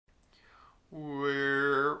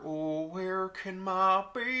Where, oh, where can my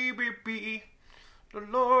baby be? The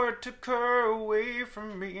Lord took her away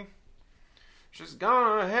from me. She's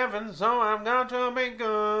gone to heaven, so I've got to be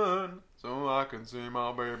good, so I can see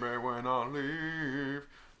my baby when I leave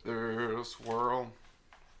this world.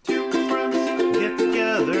 Two friends get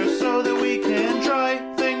together so that we can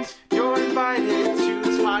try things. You're invited to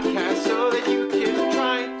this podcast so that you can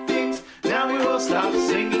try things. Now we will stop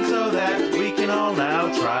singing so that we can all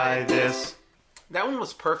now try this. That one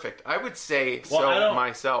was perfect. I would say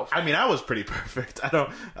myself. I mean, I was pretty perfect.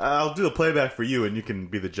 I'll do a playback for you, and you can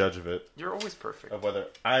be the judge of it. You're always perfect. Of whether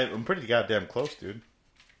I'm pretty goddamn close, dude.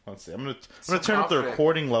 Let's see. I'm gonna turn up the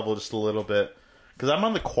recording level just a little bit because I'm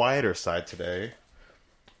on the quieter side today,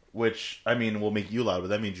 which I mean will make you loud, but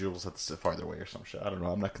that means you'll just have to sit farther away or some shit. I don't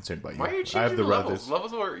know. I'm not concerned about you. Why are you changing I have the levels?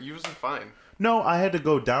 Levels are usually fine. No, I had to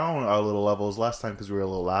go down a little levels last time because we were a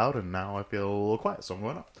little loud, and now I feel a little quiet, so I'm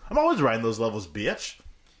going up. I'm always riding those levels, bitch.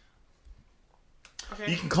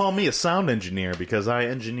 Okay. You can call me a sound engineer because I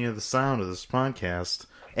engineer the sound of this podcast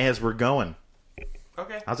as we're going.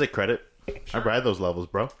 Okay. I'll take credit. Sure. I ride those levels,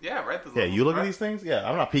 bro. Yeah, right. Yeah, you look at these things? Yeah,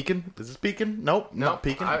 I'm not peeking. Is this peeking? Nope, not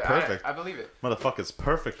peeking. Perfect. I believe it. Motherfucker's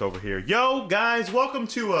perfect over here. Yo, guys, welcome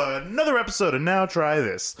to another episode of Now Try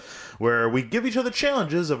This, where we give each other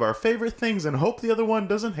challenges of our favorite things and hope the other one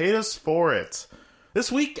doesn't hate us for it.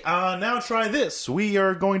 This week, Now Try This, we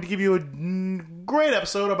are going to give you a great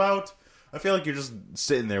episode about... I feel like you're just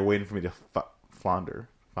sitting there waiting for me to flounder.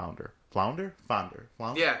 Yeah,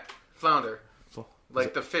 flounder.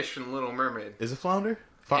 Like the fish in Little Mermaid. Is it flounder?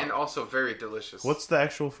 And also very delicious. What's the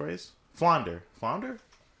actual phrase? Flounder. Flounder?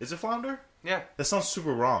 Is it flounder? Yeah. That sounds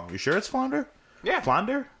super wrong. You sure it's flounder? Yeah.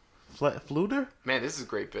 Flounder? Flounder? Man, this is a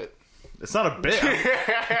great bit. It's not a bit.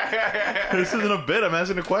 This isn't a bit. I'm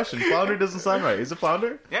asking a question. Flounder doesn't sound right. Is it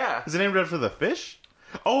flounder? Yeah. Is it named after the fish?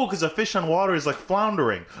 Oh, because a fish on water is like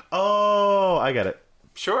floundering. Oh, I get it.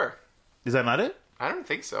 Sure. Is that not it? I don't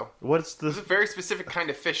think so. What's the... It's a very specific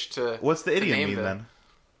kind of fish to... What's the idiom mean, then?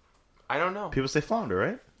 I don't know. People say flounder,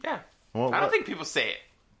 right? Yeah. Well, I don't think people say it.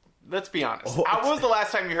 Let's be honest. Oh, When was the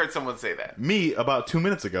last time you heard someone say that? Me, about 2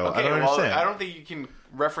 minutes ago. Okay, I don't understand. I don't think you can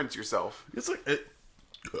reference yourself. It's like...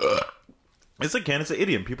 It's an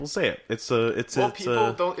idiom. People say it.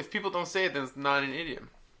 If people don't say it, then it's not an idiom.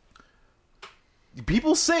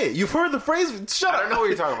 People say it. You've heard the phrase. Shut up. I don't know what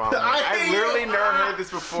you're talking about. I've literally never heard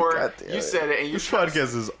this before. You said it, and this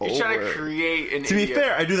podcast is over. You're trying to create an To idiom. be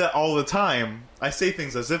fair, I do that all the time. I say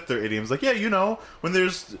things as if they're idioms. Like, yeah, you know, when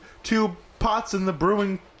there's two pots in the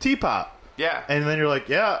brewing teapot. Yeah. And then you're like,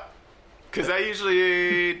 yeah. Because I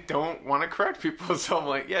usually don't want to correct people, so I'm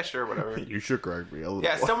like, yeah, sure, whatever. You should correct me a little.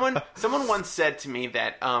 Yeah, someone once said to me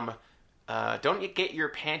that, don't you get your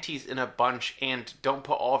panties in a bunch and don't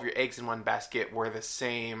put all of your eggs in one basket were the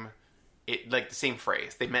same, the same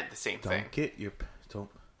phrase. They meant the same thing.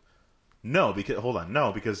 No,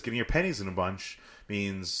 because getting your pennies in a bunch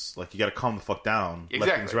means like you got to calm the fuck down, exactly.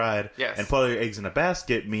 Let things ride. Yes. And put all your eggs in a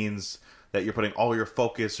basket means that you're putting all your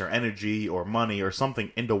focus or energy or money or something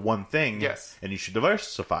into one thing. Yes. And you should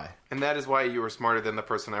diversify. And that is why you were smarter than the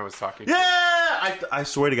person I was talking to. Yeah! I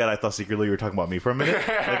swear to God, I thought secretly you were talking about me for a minute. Like,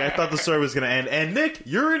 I thought the story was going to end. And Nick,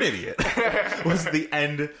 you're an idiot. Was the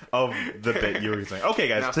end of the bit you were saying. Okay,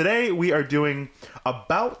 guys. Today we are doing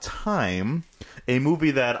About Time, a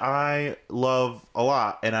movie that I love a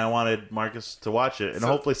lot. And I wanted Marcus to watch it. And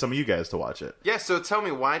hopefully some of you guys to watch it. Yeah, so tell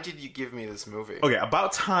me, why did you give me this movie? Okay,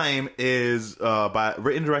 About Time is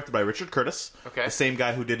written and directed by Richard Curtis. Okay. The same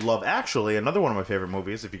guy who did Love Actually, another one of my favorite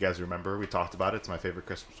movies. If you guys remember, we talked about it. It's my favorite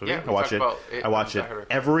Christmas movie. Yeah, I watch it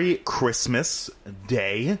every Christmas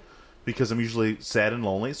day because I'm usually sad and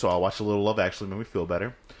lonely, so I'll watch a little Love Actually, make me feel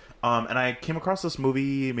better. And I came across this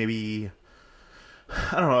movie maybe,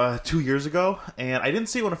 I don't know, 2 years ago, and I didn't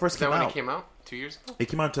see it when it first came out. Is that when it came out? 2 years ago? It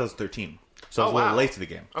came out in 2013, so I was a little late to the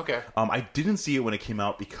game. Okay. I didn't see it when it came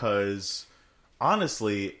out because,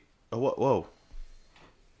 honestly, whoa.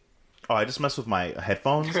 Oh, I just messed with my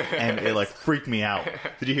headphones, and it, like, freaked me out.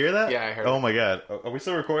 Did you hear that? Yeah, I heard Oh, my God. Are we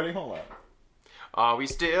still recording? Hold on. Are we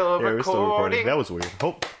still recording? We're still recording. That was weird.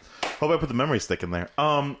 Hope I put the memory stick in there.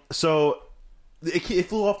 So, it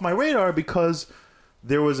flew off my radar because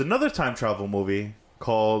there was another time travel movie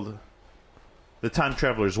called The Time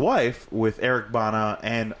Traveler's Wife with Eric Bana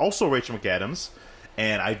and also Rachel McAdams.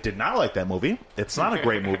 And I did not like that movie. It's not a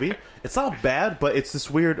great movie. It's not bad, but it's this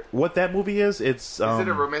weird... What that movie is, it's... Is it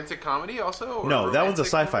a romantic comedy also? Or no, that one's a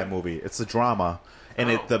sci-fi movie. It's a drama.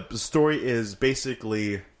 And the story is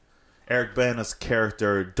basically... Eric Bana's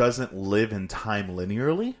character doesn't live in time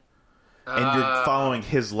linearly. And you're following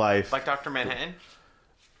his life. Like Dr. Manhattan?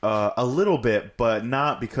 A little bit, but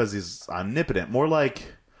not because he's omnipotent. More like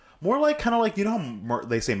kind of like, you know how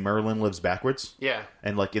they say Merlin lives backwards? Yeah.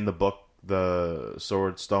 And like in the book, the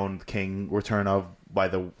Sword Stone King Return of by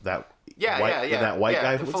that white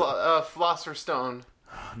guy. The Philosopher's Stone.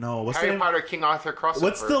 No, what's Harry the Potter King Arthur crossover.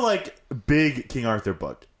 What's the like big King Arthur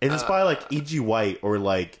book? And it's by like E.G. White or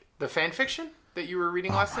like the fan fiction that you were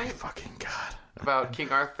reading last night. Fucking god! About King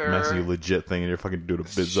Arthur. I'm asking you a legit thing, and you're fucking doing a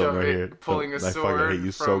bid zone right here. Pulling a sword. I fucking hate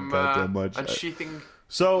you so goddamn much. Unsheathing.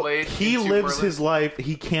 So he lives his life.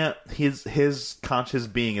 He can't. His conscious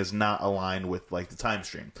being is not aligned with like the time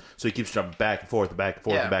stream. So he keeps jumping back and forth, and back and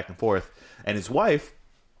forth, and back and forth. And his wife,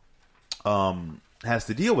 has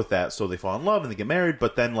to deal with that. So they fall in love and they get married.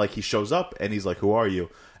 But then like he shows up and he's like, "Who are you?"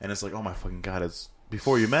 And it's like, "Oh my fucking god, it's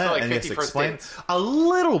before you met." So like and he has 50 to First explain Dates. a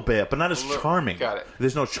little bit, but not as charming. Got it.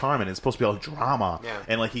 There's no charm in it. It's supposed to be all drama. Yeah.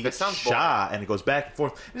 And like he That gets sounds shot boring. and it goes back and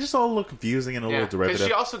forth. It's just all a little confusing and a little derivative. Because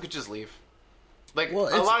she also could just leave. Like,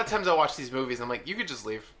 Well, a lot of times I watch these movies and I'm like, you could just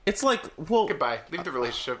leave. It's like, well, Goodbye. Leave the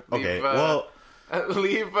relationship. okay, Leave, well,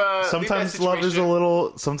 leave. sometimes leave that love is a situation.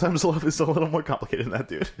 little. Sometimes love is a little more complicated than that,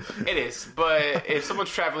 dude. It is, but if someone's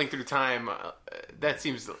traveling through time, that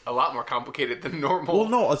seems a lot more complicated than normal. Well,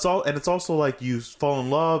 no, it's also like you fall in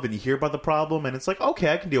love and you hear about the problem and it's like,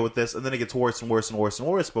 okay, I can deal with this, and then it gets worse and worse and worse and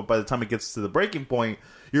worse. But by the time it gets to the breaking point,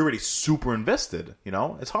 you're already super invested. You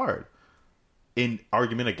know, it's hard. In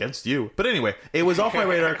argument against you, but anyway, it was off my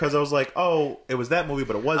radar because I was like, oh, it was that movie,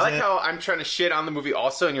 but it wasn't. I like how I'm trying to shit on the movie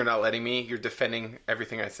also, and you're not letting me. You're defending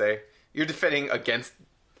everything I say. You're defending against.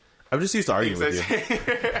 I'm just used to arguing with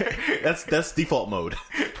you. That's default mode.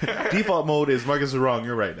 Default mode is Marcus is wrong.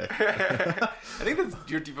 You're right, Nick. I think that's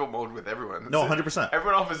your default mode with everyone. No, 100%.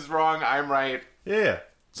 Everyone else is wrong. I'm right. Yeah.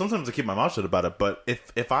 Sometimes I keep my mouth shut about it, but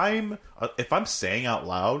if I'm saying out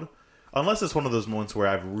loud, unless it's one of those moments where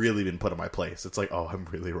I've really been put in my place, it's like, oh, I'm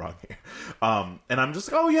really wrong here, and I'm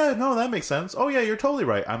just like, oh yeah, no, that makes sense. Oh yeah, you're totally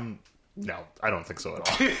right. No, I don't think so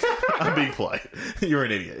at all. I'm being polite. You're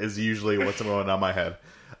an idiot is usually what's going on in my head.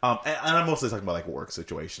 And I'm mostly talking about like work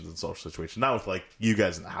situations and social situations, not with like you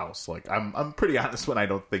guys in the house. Like I'm pretty honest when I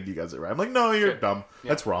don't think you guys are right. I'm like, no, you're dumb. Yeah.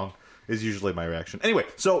 That's wrong. Is usually my reaction. Anyway,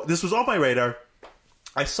 so this was off my radar.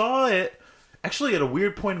 I saw it actually at a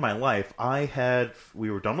weird point in my life.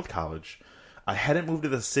 We were done with college. I hadn't moved to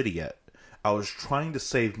the city yet. I was trying to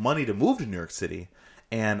save money to move to New York City,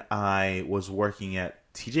 and I was working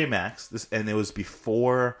at TJ Maxx. And it was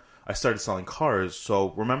before I started selling cars.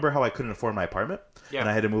 So remember how I couldn't afford my apartment? Yeah. And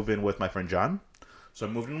I had to move in with my friend John. So I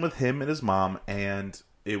moved in with him and his mom, and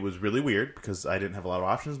it was really weird because I didn't have a lot of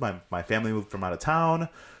options. My family moved from out of town,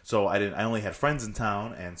 so I only had friends in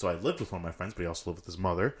town, and so I lived with one of my friends, but he also lived with his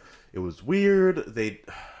mother. It was weird.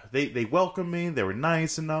 They welcomed me. They were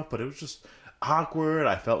nice enough, but it was just awkward.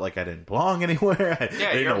 I felt like I didn't belong anywhere. I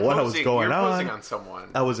didn't know what was going on. You're imposing on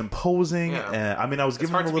someone. I was imposing. Yeah. I mean, I was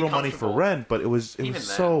giving them a little money for rent, but it was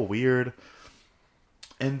so weird.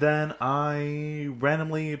 And then I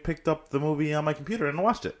randomly picked up the movie on my computer and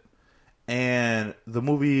watched it. And the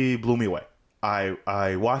movie blew me away.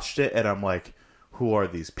 I watched it and I'm like, who are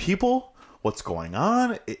these people? What's going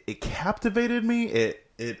on? It captivated me.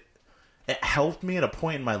 It helped me at a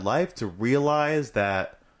point in my life to realize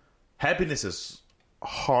that happiness is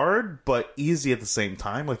hard but easy at the same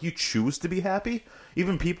time. Like, you choose to be happy.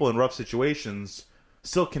 Even people in rough situations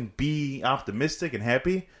still can be optimistic and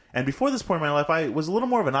happy. And before this point in my life, I was a little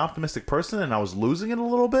more of an optimistic person, and I was losing it a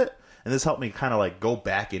little bit. And this helped me kind of like go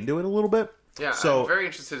back into it a little bit. Yeah, so I'm very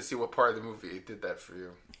interested to see what part of the movie did that for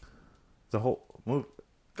you. The whole movie.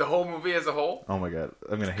 The whole movie as a whole? Oh my god,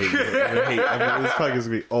 I'm gonna hate you. This podcast is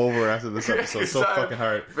gonna be over after this episode. So fucking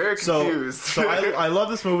hard. Very confused. So I love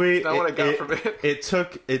this movie. That's not what I got from it. It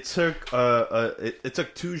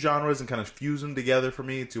took two genres and kind of fused them together for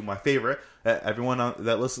me to my favorite. Everyone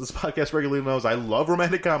that listens to this podcast regularly knows I love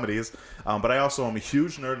romantic comedies, but I also am a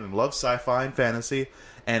huge nerd and love sci-fi and fantasy.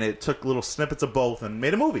 And it took little snippets of both and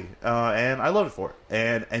made a movie, and I loved it for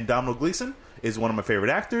it. And Domhnall Gleeson is one of my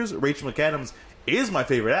favorite actors. Rachel McAdams is my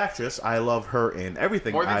favorite actress. I love her in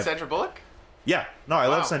everything. More than Sandra Bullock? Yeah. No, I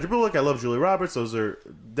love Sandra Bullock. I love Julia Roberts. Those are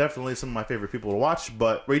definitely some of my favorite people to watch.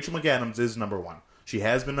 But Rachel McAdams is number one. She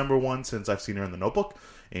has been number one since I've seen her in The Notebook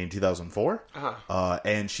in 2004.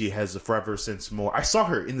 And she has forever since more. I saw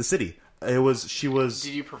her in the city. She was...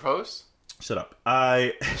 Did you propose? Shut up.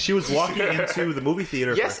 She was walking into the movie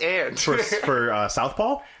theater for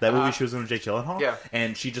Southpaw, that movie she was in with Jake Gyllenhaal. Yeah.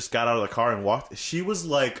 And she just got out of the car and walked. She was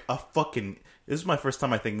like a fucking... This is my first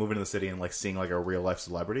time, I think, moving to the city and like seeing like a real life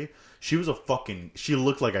celebrity. She was she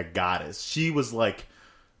looked like a goddess. She was like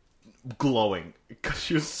glowing because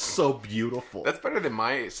she was so beautiful. That's better than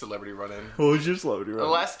my celebrity run-in. What was your celebrity run?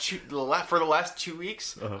 For the last 2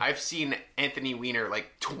 weeks, I've seen Anthony Weiner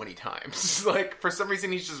like 20 times. Like, for some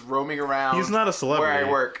reason, he's just roaming around. He's not a celebrity. Where I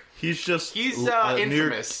work. He's just... He's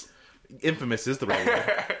infamous. Infamous is the right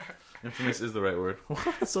word. Infamous is the right word.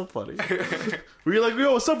 That's so funny. Were you like,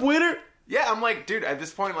 yo, what's up, Weiner? Yeah, I'm like, dude, at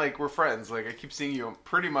this point, like, we're friends. Like, I keep seeing you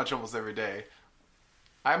pretty much almost every day.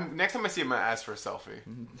 Next time I see him, I'm gonna ask for a selfie.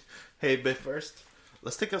 Hey, but first,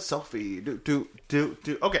 let's take a selfie.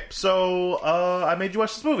 Okay, so I made you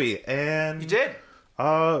watch this movie, and You did?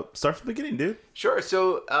 Start from the beginning, dude. Sure.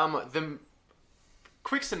 So, the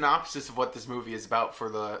quick synopsis of what this movie is about for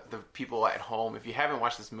the people at home, if you haven't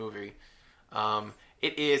watched this movie,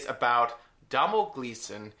 it is about Domhnall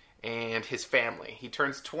Gleeson and his family. He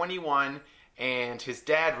turns 21, and his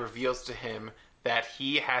dad reveals to him that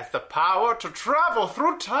he has the power to travel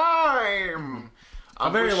through time. A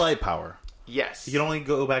very light power. Yes. He can only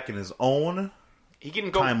go back in his own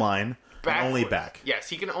timeline, and only back. Yes,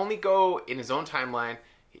 he can only go in his own timeline,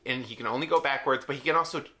 and he can only go backwards, but he can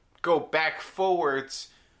also go back forwards,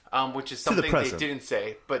 which is something they didn't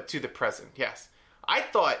say, but to the present, yes. I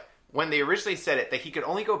thought, when they originally said it, that he could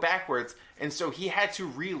only go backwards, and so he had to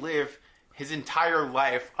relive his entire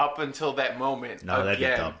life up until that moment again. That'd be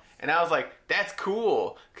dumb. And I was like, that's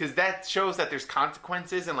cool, because that shows that there's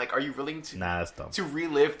consequences, and like, are you willing to that's dumb. to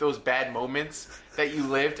relive those bad moments that you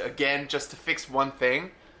lived again just to fix one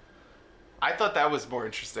thing? I thought that was more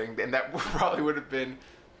interesting, and that probably would have been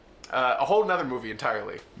a whole nother movie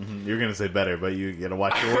entirely. Mm-hmm. You're gonna say better, but you gotta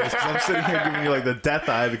watch your words. 'Cause I'm sitting here giving you like the death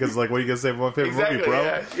eye because like, what are you gonna say for my favorite movie,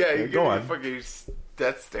 bro? Yeah, you go on. Fucking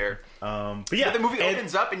death stare. But yeah, But the movie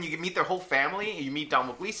opens up and you meet their whole family. You meet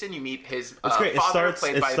Domhnall Gleeson. You meet his it's great. father, It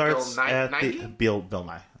played by starts Bill at Nighy. Bill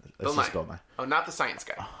Nye. Bill Just Nye. Bill Nye. Oh, not the science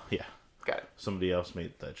guy. Yeah. Got it. Somebody else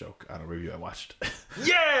made that joke on a review I watched.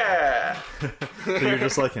 Yeah! So you're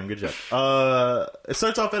just like him. Good job. It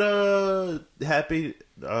starts off at a at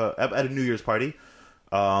a New Year's party.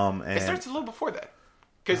 And It starts a little before that.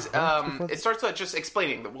 Because it starts out just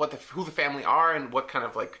explaining who the family are and what kind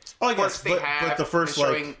of like quirks they have. But the first and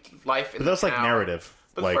showing life in but that's the like town. narrative.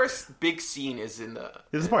 But like, the first big scene is in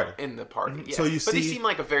the party. In the party, yeah. So you but they see- seem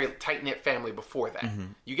like a very tight knit family before that.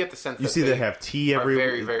 You get the sense you that see they have tea are every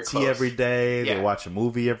very, very tea close. every day. Yeah. They watch a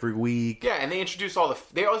movie every week. Yeah, and they introduce all the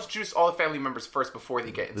family members first before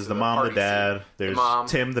they get into There's the mom, the party dad. scene. There's mom,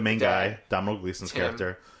 Tim, the main dad, guy, Domhnall Gleeson's Tim,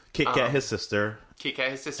 character. Kit Kat, his sister, Kit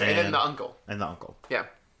Kat, his sister, and then the uncle. and the uncle. Yeah.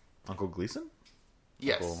 Uncle Gleeson,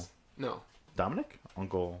 Yes. Uncle- No. Dominic,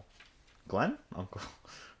 Uncle Glenn, Uncle.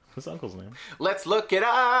 What's the uncle's name? Let's look it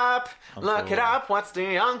up. Uncle- Look it up. What's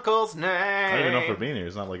the uncle's name? I don't even know for being here.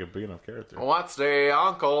 He's not like a big enough character. What's the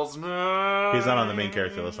uncle's name? He's not on the main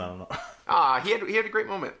character list. I don't know. He had a great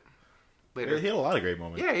moment. Later. He had a lot of great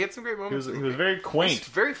moments. Yeah, he had some great moments. He was very quaint. It's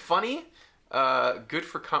very funny. Good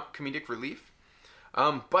for comedic relief.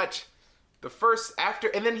 But the first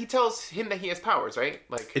and then he tells him that he has powers, right?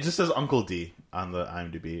 Like It just says Uncle D on the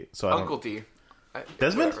IMDb. So Uncle D.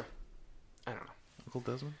 Desmond? Whatever. I don't know. Uncle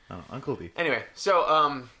Desmond? No, Uncle D. Anyway,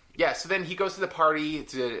 so yeah, so then he goes to the party.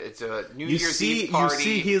 It's a New Year's Eve party. You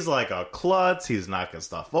see, he's like a klutz. He's knocking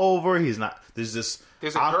stuff over. He's not. There's this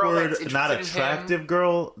There's a girl that's awkward, not interested in attractive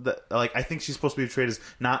girl that, like, I think she's supposed to be portrayed as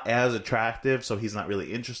not as attractive, so he's not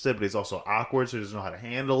really interested. But he's also awkward, so he doesn't know how to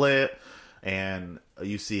handle it. And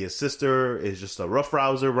you see his sister is just a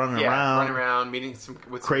roughrouser running around, meeting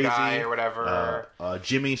with crazy some guy or whatever.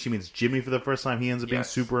 Jimmy, she meets Jimmy for the first time. He ends up being Yes.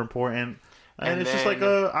 super important. And it's just then like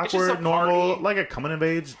a it's just awkward, a normal, party. like a coming of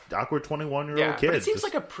age, awkward 21-year-old Yeah, kid. but it seems Just-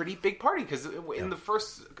 like a pretty big party because in the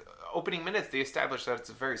first opening minutes they established that it's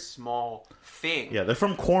a very small thing. Yeah, they're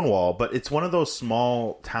from Cornwall, but it's one of those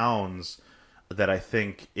small towns that I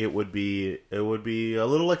think it would be a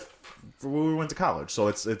little like where we went to college. So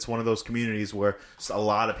it's one of those communities where a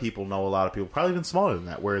lot of people know a lot of people, probably even smaller than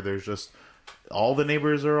that, where there's just all the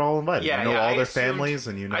neighbors are all invited. Yeah, you know yeah, all I their assumed- families,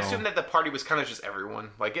 and you know I assumed that the party was kind of just everyone.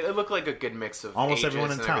 Like it looked like a good mix of almost ages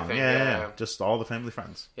everyone in and town. everything. Yeah, just all the family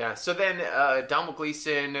friends. Yeah, so then Domhnall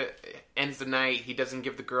Gleeson ends the night. He doesn't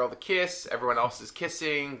give the girl the kiss. Everyone else is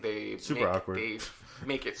kissing. They Awkward. They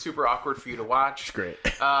make it super awkward for you to watch. It's great.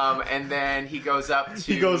 And then he goes up to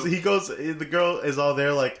He goes. The girl is all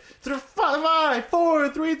there, like 5, 4,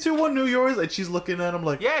 3, 2, 1, New Year's, and she's looking at him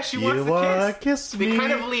like, yeah, she you wants the wanna kiss. me? They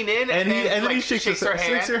kind of lean in, and then he like, shakes her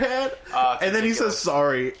hand. her hand, Oh, it's and then he ridiculous. says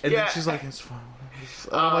sorry, and Yeah. then she's like, it's fine.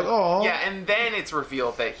 And I'm like, oh. Yeah, and then it's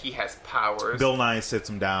revealed that he has powers. Bill Nye sits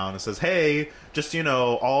him down and says, hey, just,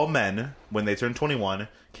 all men, when they turn 21,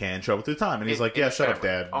 can travel through time. And he's like, in yeah, his shut up,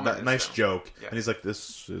 family. Dad. All men in his Nice family. joke. Yeah. And he's like,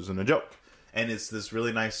 this isn't a joke. and it's this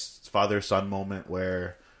really nice father-son moment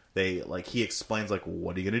where he explains, like,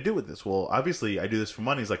 what are you going to do with this? Well, obviously, I do this for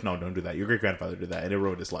money. He's like, no, don't do that. Your great-grandfather did that, and it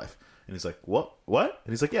ruined his life. And he's like, what?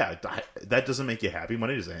 And he's like, yeah, that doesn't make you happy.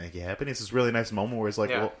 Money doesn't make you happy. And it's this really nice moment where he's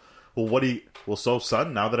like, so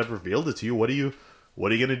son, now that I've revealed it to you, what are you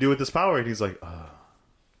going to do with this power? And he's like,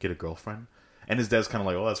 get a girlfriend. And his dad's kind of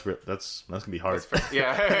like, oh, that's going to be hard.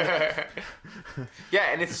 Yeah.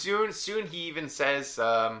 Yeah, and it's soon he even says,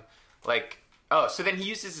 so then he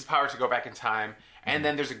uses his power to go back in time. And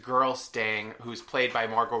then there's a girl staying who's played by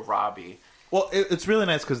Margot Robbie. Well, it's really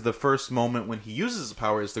nice because the first moment when he uses his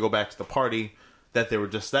power is to go back to the party that they were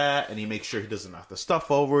just at, and he makes sure he doesn't knock the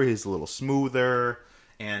stuff over. He's a little smoother,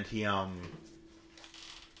 and he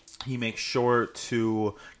makes sure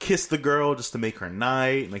to kiss the girl just to make her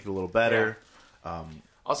night, make it a little better. Yeah.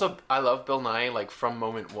 Also, I love Bill Nye, like, from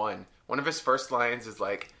moment one. One of his first lines is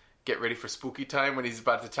like, get ready for spooky time, when he's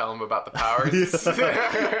about to tell him about the powers.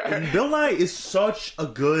 And Bill Nye is such a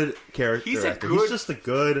good character. He's just a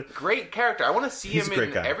great character. I want to see him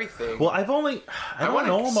in everything. Well, I don't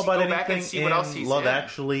know him about anything in else he's Love in.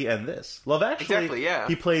 Actually and this. Love Actually, exactly, yeah.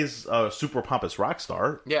 He plays a super pompous rock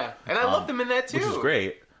star. Yeah, and I loved him in that too. Which is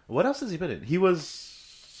great. What else has he been in? He was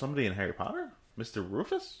somebody in Harry Potter? Mr.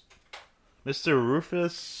 Rufus? Mr.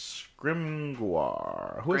 Rufus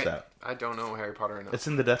Grimgoire. Who is that? I don't know Harry Potter enough. It's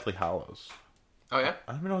in the Deathly Hallows. Oh, yeah?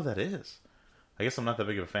 I don't even know what that is. I guess I'm not that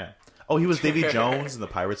big of a fan. Oh, he was Davy Jones in the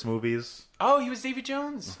Pirates movies. Oh, he was Davy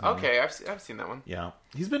Jones. Mm-hmm. Okay, I've seen that one. Yeah,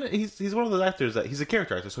 he's one of those actors that he's a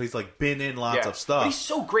character actor, so he's like been in lots of stuff. But he's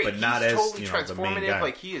so great. But not he's as totally the main guy.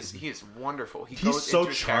 Like he is wonderful. He's so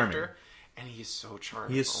charming. And he is so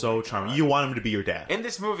charming. He is so charming. You want him to be your dad. In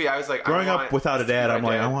this movie, I was like, growing up without a dad, I'm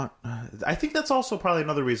like, I think that's also probably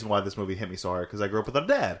another reason why this movie hit me so hard, because I grew up without a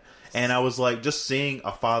dad, and I was like, just seeing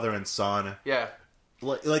a father and son. Yeah.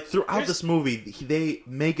 Like throughout this movie, they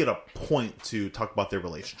make it a point to talk about their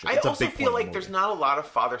relationship. I also feel like there's not a lot of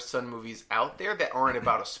father-son movies out there that aren't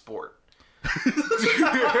about a sport.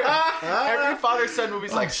 Every father-son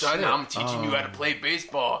movie's like, son, I'm teaching you how to play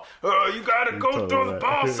baseball. Oh, you gotta go throw the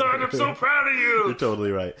ball, son. I'm so proud of you. You're totally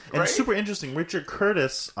right. And it's super interesting. Richard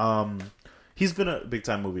Curtis, he's been a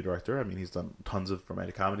big-time movie director. I mean, he's done tons of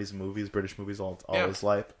romantic comedies and movies, British movies all his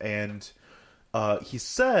life. And he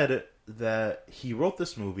said that he wrote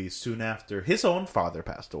this movie soon after his own father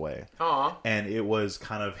passed away. Aww. And it was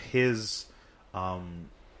kind of his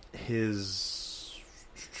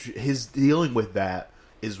dealing with that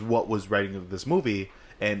is what was writing of this movie.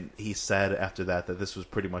 And he said after that this was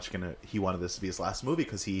pretty much he wanted this to be his last movie,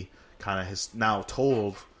 because he kind of has now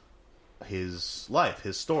told his life,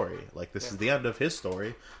 his story. Like, this is the end of his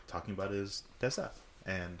story, talking about his dad's death.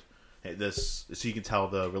 And so you can tell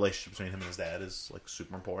the relationship between him and his dad is like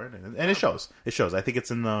super important, and it shows. I think it's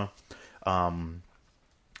in the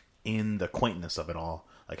quaintness of it all,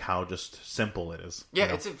 like how just simple it is.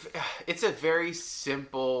 Yeah, it's a very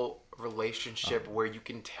simple relationship where you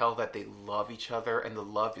can tell that they love each other and the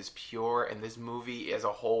love is pure, and this movie as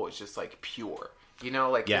a whole is just like pure.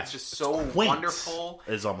 It's just so wonderful.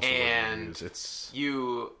 It's almost and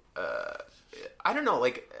I don't know,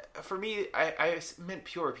 like, for me, I meant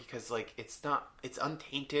pure because, like, it's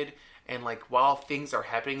untainted, and, like, while things are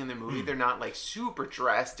happening in the movie, they're not, like, super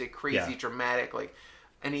drastic, crazy, dramatic, like,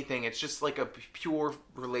 anything. It's just, like, a pure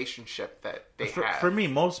relationship that they have. For me,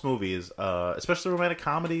 most movies, especially romantic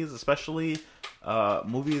comedies, especially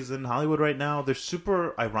movies in Hollywood right now, they're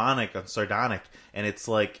super ironic and sardonic, and it's,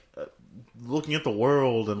 like, looking at the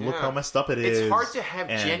world and look how messed up it is. It's hard to have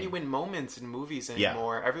genuine moments in movies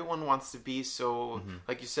anymore. Yeah. Everyone wants to be so,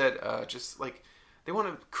 like you said, just like they want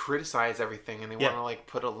to criticize everything, and they want to like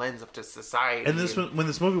put a lens up to society. And when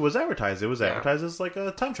this movie was advertised, it was advertised as like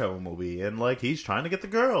a time travel movie, and like he's trying to get the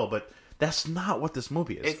girl, but that's not what this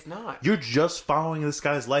movie is. It's not. You're just following this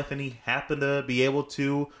guy's life, and he happened to be able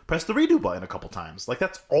to press the redo button a couple times. Like,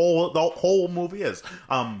 that's all the whole movie is.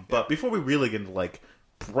 But before we really get into like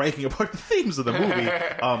breaking apart the themes of the movie,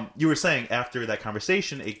 you were saying after that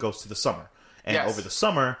conversation, it goes to the summer. And over the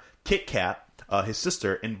summer, Kit Kat, his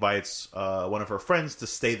sister, invites one of her friends to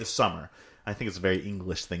stay the summer. I think it's a very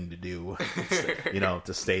English thing to do,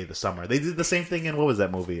 to stay the summer. They did the same thing in, what was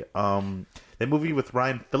that movie? That movie with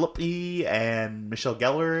Ryan Phillippe and Michelle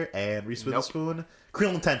Gellar and Reese Witherspoon?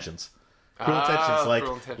 Cruel Intentions. Cruel Intentions. Like,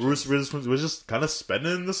 Reese Witherspoon was just kind of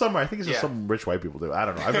spending the summer. I think it's just some rich white people do. I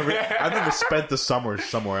don't know. I've never spent the summer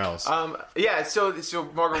somewhere else.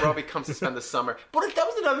 So Margot Robbie comes to spend the summer. But that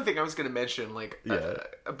was another thing I was going to mention, like,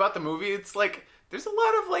 about the movie. It's like, there's a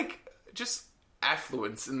lot of, like, just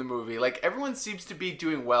affluence in the movie. Like, everyone seems to be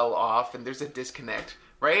doing well off, and there's a disconnect,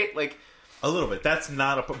 right? Like, A little bit. That's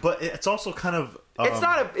not a... But it's also kind of... It's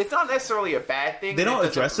not necessarily a bad thing. They don't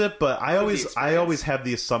address it, but I always have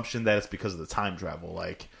the assumption that it's because of the time travel.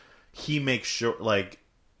 Like, he makes sure... Like,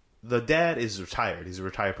 the dad is retired. He's a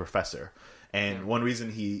retired professor. And one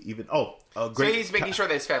reason he even... Oh, a great... So he's making sure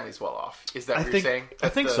that his family's well off. Is that what you're saying? I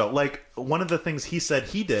think so. Like, one of the things he said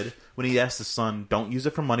he did when he asked his son, don't use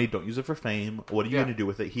it for money, don't use it for fame. What are you going to do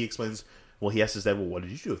with it? He explains... Well, he asked his dad, well, what did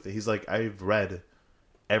you do with it? He's like, I've read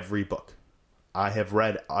every book. I have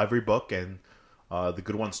read every book, and the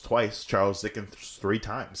good ones twice, Charles Dickens 3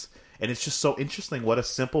 times. And it's just so interesting what a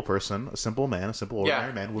simple person, a simple man, a simple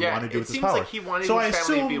ordinary man would want to do with his power. It seems like he wanted his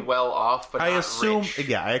family to be well off, but not rich.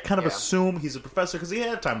 Yeah, I kind of assume he's a professor because he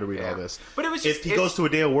had time to read all this. But it was just, if he goes to a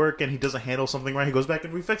day of work and he doesn't handle something right, he goes back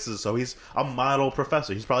and refixes it. So he's a model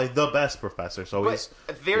professor. He's probably the best professor. So he's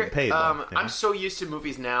getting paid. I'm so used to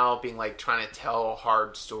movies now being like trying to tell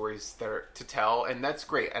hard stories to tell, and that's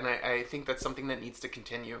great. And I think that's something that needs to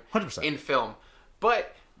continue 100%. in film.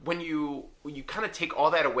 But when you kind of take all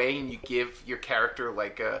that away and you give your character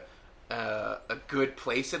like a good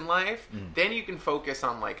place in life, then you can focus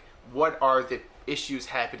on like what are the issues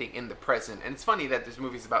happening in the present. And it's funny that there's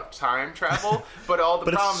movies about time travel, but all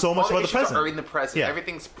the problems, it's so much all the about the issues present. are in the present. Yeah.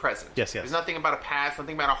 Everything's present. Yes. There's nothing about a past,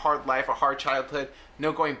 nothing about a hard life, a hard childhood,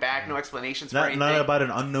 no going back, no explanations for anything. Not about an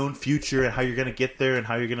unknown future and how you're going to get there and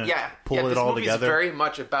how you're going to pull it all together. This movie is very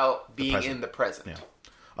much about being in the present.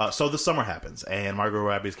 Yeah. So the summer happens, and Margot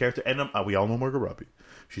Robbie's character, and we all know Margot Robbie.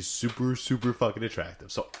 She's super, super fucking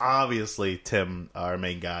attractive. So obviously Tim, our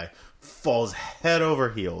main guy, falls head over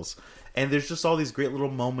heels. And there's just all these great little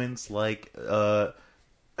moments, like her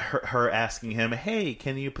asking him, "Hey,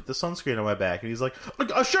 can you put the sunscreen on my back?" And he's like,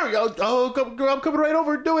 "Sure, I'm coming right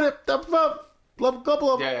over and doing it." Blah, blah,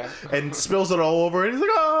 blah. Yeah. And spills it all over, and he's like,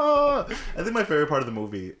 "Oh!" I think my favorite part of the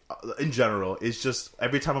movie, in general, is just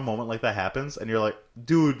every time a moment like that happens, and you're like,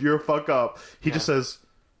 "Dude, you're a fuck up." He just says,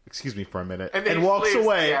 "Excuse me for a minute," and walks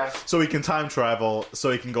away so he can time travel, so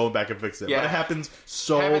he can go back and fix it. But it happens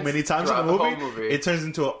many times in the movie. It turns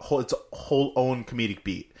into its a whole own comedic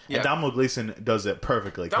beat. And Domhnall Gleeson does it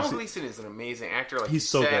perfectly. Domhnall Gleeson is an amazing actor. Like he's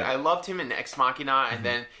so good. I loved him in Ex Machina, and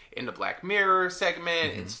then in the Black Mirror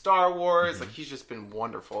segment, in Star Wars. Like he's just been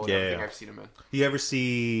wonderful in everything I've seen him in. You ever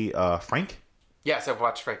see Frank? Yes, I've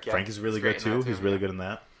watched Frank. Yeah. Frank is really good too. He's really good in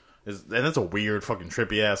that. And that's a weird fucking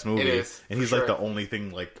trippy ass movie. It is, and he's like the only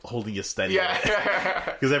thing like holding you steady. Yeah,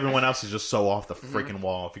 because everyone else is just so off the freaking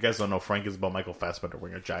wall. If you guys don't know, Frank is about Michael Fassbender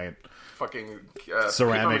wearing a giant fucking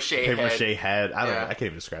ceramic paper mache head. I don't know. I can't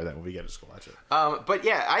even describe that movie. You gotta just go watch it. But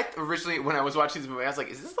yeah, I originally when I was watching this movie, I was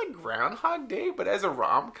like, "Is this like Groundhog Day, but as a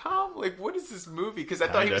rom com? Like, what is this movie?" Because I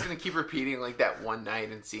thought he was going to keep repeating like that one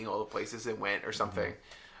night and seeing all the places it went or something.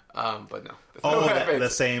 But no. The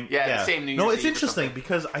same. Yeah, the same New Year's No, it's Eve interesting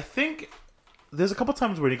because I think there's a couple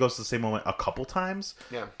times where he goes to the same moment a couple times.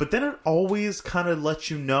 Yeah. But then it always kind of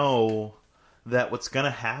lets you know that what's going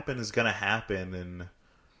to happen is going to happen and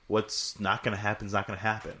what's not going to happen is not going to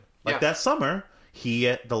happen. Like that summer, he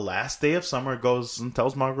at the last day of summer goes and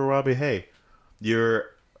tells Margot Robbie, "Hey,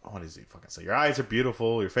 what does he fucking say? Your eyes are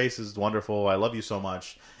beautiful. Your face is wonderful. I love you so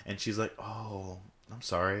much." And she's like, "Oh, I'm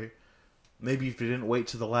sorry. Maybe if you didn't wait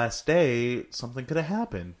to the last day, something could have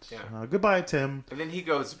happened. Yeah. Goodbye, Tim." And then he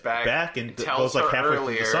goes back and goes tells like her halfway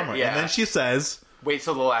earlier, through the summer. Yeah. And then she says, "Wait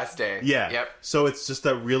till the last day." Yeah. Yep. So it's just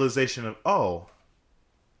that realization of, oh,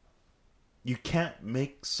 you can't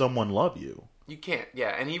make someone love you. You can't,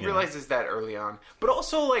 yeah. And he realizes that early on. But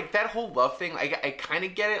also, like, that whole love thing, I kind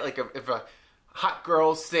of get it. Like, if a hot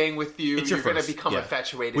girl's staying with you, you're going to become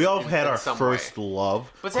infatuated. We all had our first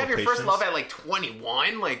love. But to have your first love at, like,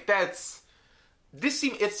 21, like, that's...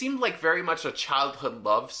 It seemed like very much a childhood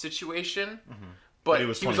love situation. But he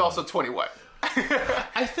was also 21.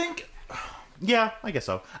 I think... Yeah, I guess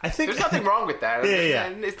so. I think there's nothing wrong with that. Yeah.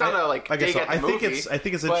 It's not I guess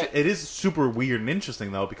so. It is super weird and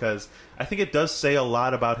interesting though, because I think it does say a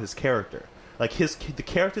lot about his character. Like the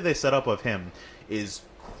character they set up of him is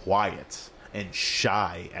quiet and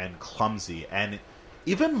shy and clumsy, and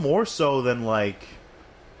even more so than like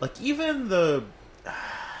even the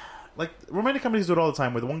romantic comedies do it all the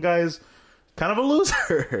time, where the one guy's kind of a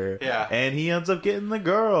loser, and he ends up getting the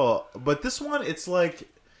girl. But this one, it's like,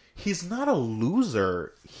 he's not a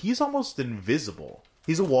loser. He's almost invisible.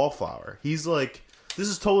 He's a wallflower. He's like... This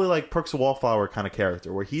is totally like Perks of Wallflower kind of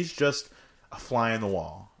character, where he's just a fly on the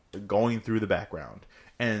wall, going through the background.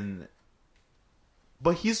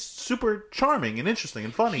 But he's super charming and interesting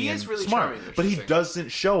and funny and really smart. But he doesn't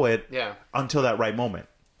show it until that right moment.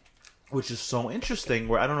 Which is so interesting,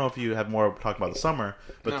 where I don't know if you have more to talk about the summer,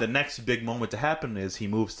 but the next big moment to happen is he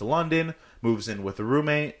moves to London, moves in with a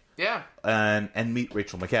roommate, Yeah. and meet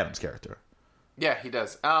Rachel McAdams' character. Yeah, he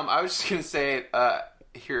does. I was just going to say,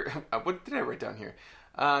 here, what did I write down here?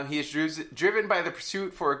 He is driven by the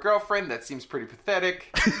pursuit for a girlfriend. That seems pretty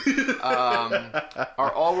pathetic.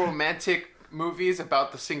 Are all romantic movies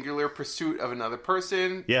about the singular pursuit of another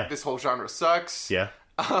person? Yeah. This whole genre sucks. Yeah.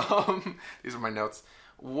 These are my notes.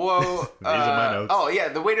 Whoa. These are my notes. Oh, yeah,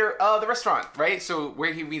 the waiter, the restaurant, right? So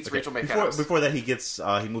where he meets Rachel McAdams. Before that, he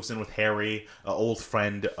moves in with Harry, an old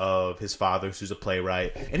friend of his father's who's a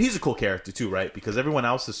playwright. And he's a cool character, too, right? Because everyone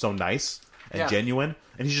else is so nice and genuine,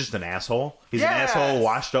 and he's just an asshole. He's an asshole,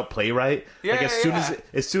 washed up playwright. Yeah, like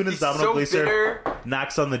as soon as Domino Glacier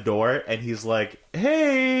knocks on the door, and he's like,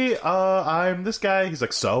 "Hey, I'm this guy." He's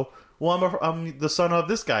like, "So, well, I'm the son of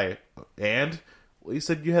this guy, and." Well, you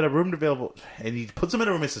said you had a room available, and he puts him in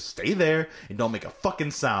a room and says, "Stay there and don't make a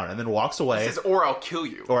fucking sound," and then walks away. He says, "Or I'll kill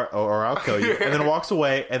you." Or I'll kill you. And then walks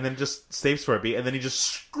away, and then just stays for a beat, and then he just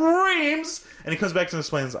screams, and he comes back and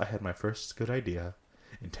explains, "I had my first good idea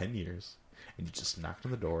in 10 years, and you just knocked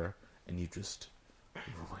on the door, and you just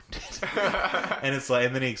ruined it." And it's like,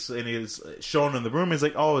 and then he's shown in the room. He's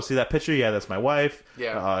like, "Oh, see that picture? Yeah, that's my wife.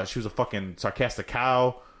 Yeah, she was a fucking sarcastic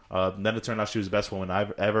cow." Then it turned out she was the best woman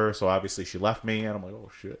I've ever, so obviously she left me. And I'm like,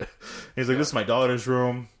 oh, shit. He's like, this is my daughter's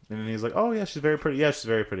room. And then he's like, oh, yeah, she's very pretty. Yeah, she's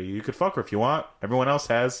very pretty. You could fuck her if you want. Everyone else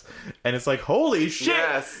has. And it's like, holy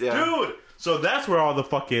shit, dude. So that's where all the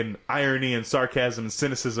fucking irony and sarcasm and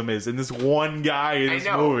cynicism is in this one guy in this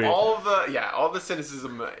movie. All the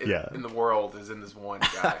cynicism in the world is in this one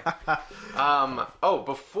guy.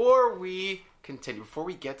 Before we continue, before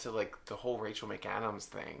we get to like the whole Rachel McAdams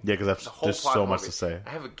thing, because there's so much to say.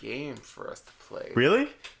 I have a game for us to play. Really?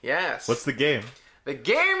 Yes. What's the game? The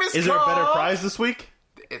game is there a better prize this week?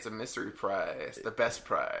 It's a mystery prize, the best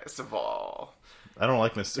prize of all. I don't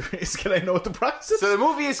like mysteries. Can I know what the prize is? So the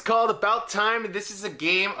movie is called About Time, and this is a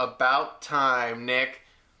game about time, Nick.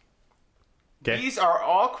 Okay. These are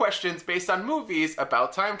all questions based on movies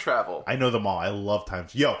about time travel. I know them all. I love time.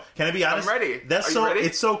 Yo, can I be honest? I'm ready. Ready?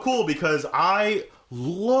 It's so cool because I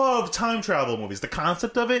love time travel movies. The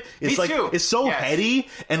concept of it is it's so heady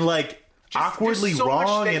and like awkwardly so wrong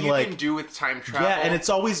much that and you like can do with time travel. Yeah, and it's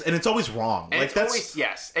always wrong. And like that's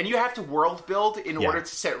always, and you have to world build in order to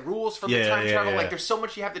set rules for the time travel. Like there's so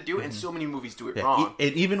much you have to do, and so many movies do it wrong.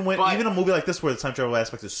 And even a movie like this where the time travel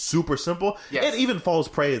aspect is super simple, it even falls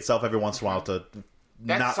prey itself every once in a while to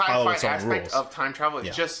not follow its own rules. That sci-fi aspect of time travel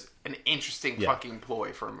is just an interesting fucking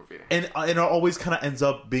ploy for a movie. And it always kind of ends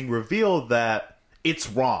up being revealed that it's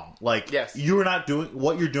wrong. Like you're not doing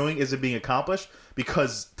what you're doing isn't being accomplished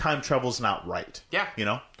because time travel's not right. Yeah. You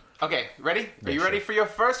know? Okay, ready? Are you ready for your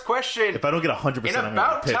first question? If I don't get 100%, I'm going to be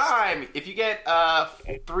About pissed. Time, if you get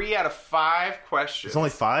 3 out of 5 questions. It's only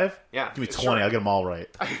 5? Yeah. Give me 20, I'll get them all right.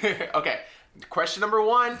 Okay, question number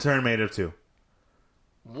 1. Terminator 2.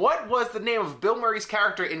 What was the name of Bill Murray's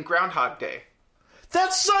character in Groundhog Day?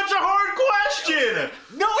 That's such a hard question!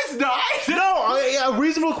 No, it's not! No, a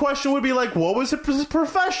reasonable question would be like, what was his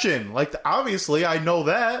profession? Like, obviously, I know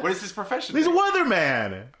that. What is his profession? He's a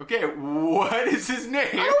weatherman. Okay, what is his name?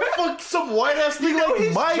 I don't fuck some white-ass thing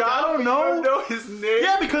like Mike. I don't know. You don't know his name?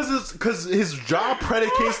 Yeah, because his job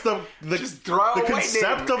predicates the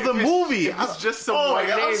concept of the movie. It's just some white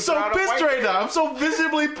name. I'm so pissed right now. I'm so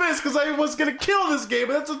visibly pissed because I was going to kill this game,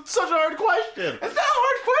 and that's such a hard question. It's not a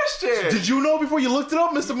hard question. Did you know before you looked it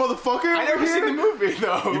up, Mr. Motherfucker? I never seen the movie,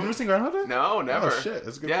 though. You've never seen Groundhog Day? No, never. Oh, shit.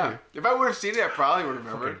 That's a good movie. If I would have seen it, I probably would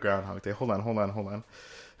remember. Okay, Groundhog Day. Hold on.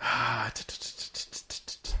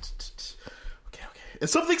 Okay.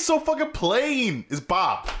 It's something so fucking plain. It's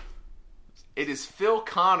Bob. It is Phil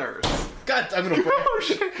Connors. God, I'm gonna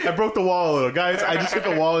break. I broke the wall a little. Guys, I just hit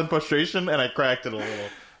the wall in frustration, and I cracked it a little.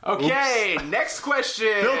 Okay, next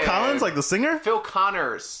question. Phil Collins, like the singer? Phil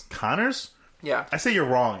Connors. Connors? Yeah. I say you're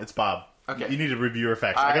wrong. It's Bob. Okay. You need to review your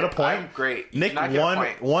facts. I got a point. I'm great. Nick,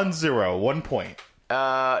 1-0. 1 point.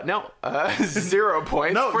 No. 0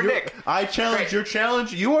 points for Nick. I challenge your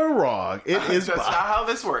challenge. You are wrong. It is That's Bob. not how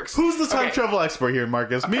this works. Who's the time travel expert here,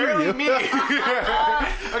 Marcus? Apparently me or you?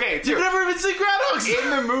 Okay, You've never even seen Groundhog Day. In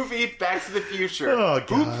the movie Back to the Future,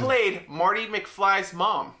 who played Marty McFly's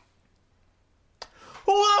mom?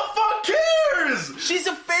 Who the fuck cares? She's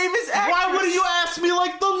a famous actress. Why would you ask me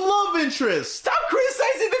like the love interest? Stop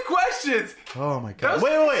criticizing the questions. Oh my god!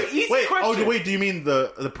 Wait! Oh, wait. Do you mean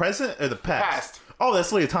the present or the past? Oh,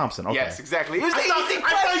 that's Leah Thompson. Okay. Yes, exactly. It was I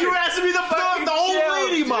thought you were asking me the old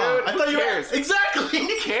lady mom. I thought you were exactly.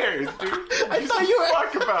 Who cares, dude? I thought you were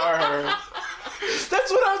fuck about her.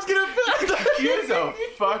 That's what I was gonna He gives a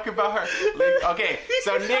fuck about her. Like, okay,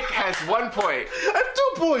 so Nick has 1 point. I have 2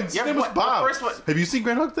 points. Yeah, His name was the Bob. first one- Have you seen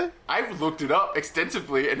Groundhog Day? I looked it up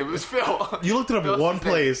extensively, and it was Phil. You looked it up in Phil's one his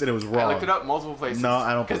name. place and it was wrong. I looked it up multiple places. No,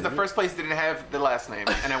 I don't Because the believe it. first place didn't have the last name,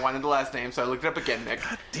 and I wanted the last name, so I looked it up again, Nick.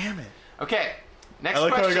 God damn it. Okay, next I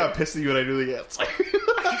like how I question. got pissed at you when I knew the answer.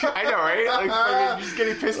 I know, right? Like, fucking just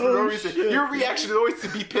getting pissed for no Oh, reason. shit. Your reaction is always to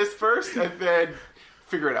be pissed first, and then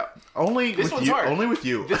figure it out. Only This with one's you. hard. Only with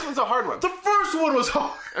you. This one's a hard one. The first one was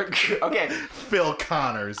hard. Okay. Phil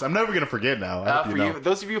Connors. I'm never gonna forget now. I hope For you know. you,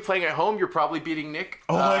 those of you playing at home, you're probably beating Nick.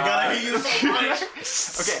 Oh my god, I hate you so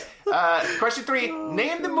much. Okay, question 3.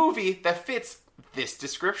 Name the movie that fits this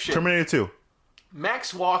description. Terminator 2.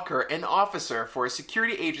 Max Walker, an officer for a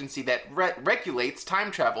security agency that regulates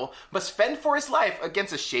time travel, must fend for his life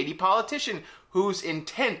against a shady politician who's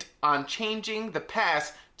intent on changing the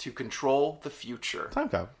past to control the future. Time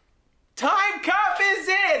Cop. Time Cop is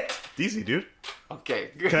it! Easy, dude. Okay.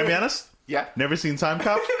 Can I be honest? Yeah. Never seen Time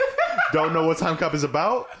Cop. Don't know what Time Cop is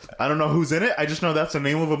about. I don't know who's in it. I just know that's the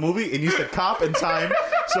name of a movie. And you said cop and time.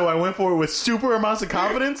 So I went for it with super amounts of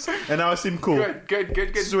confidence. And now I seem cool.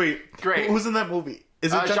 Good. Sweet. Great. Who's in that movie?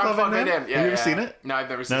 Is it Jean-Claude Van Damme. Yeah, have you ever seen it? No, I've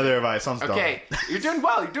never seen Neither it. have I. Sounds dumb. Okay, you're doing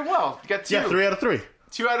well. You got 2. Yeah, 3 out of 3.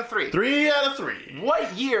 2 out of 3. 3 out of 3.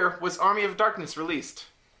 What year was Army of Darkness released?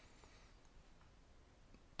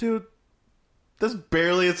 Dude, that's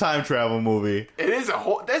barely a time travel movie. It is a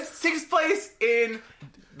whole. That takes place in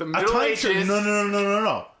the Middle Ages.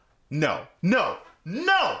 No.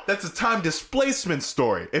 That's a time displacement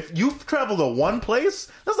story. If you've traveled to one place,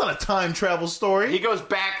 that's not a time travel story. He goes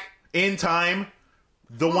back. In time,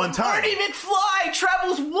 the one time. Marty McFly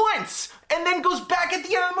travels once and then goes back at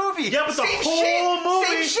the end of the movie. Yeah, but the Same whole movie.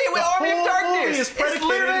 Same shit with the Army of whole Darkness. movie is It's predicated-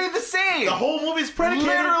 literally the same. The whole movie is predicated.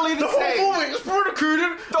 Literally the same. whole movie is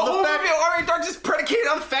predicated. The whole movie of Army of Darkness is predicated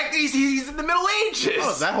on the fact that he's in the Middle Ages.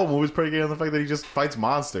 Oh, that whole movie is predicated on the fact that he just fights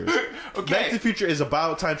monsters. Okay. Back to the Future is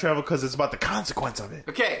about time travel because it's about the consequence of it.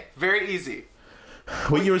 Okay, very easy.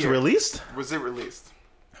 What year was it year? released? Was it released?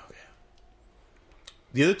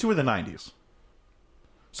 The other two were the 90s.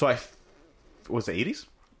 So was it 80s?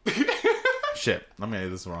 Shit, I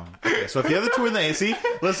mean this is wrong. Okay, so if the other two were in the AC,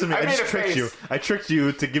 listen to me. I made just a tricked face. you. I tricked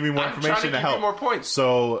you to give me more I'm information trying to give help. you more points.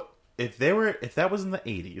 So if that was in the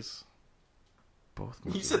 80s, both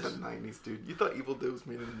movies. You said the 90s, dude. You thought Evil Dead was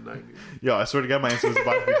made in the 90s. Yo, I swear to God, my answer was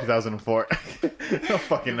about 2004. I don't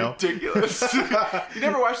fucking know. Ridiculous. You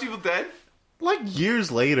never watched Evil Dead? Like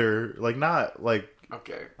years later, like not like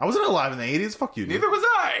Okay. I wasn't alive in the 80s. Fuck you, dude. Neither was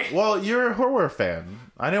I. Well, you're a horror fan.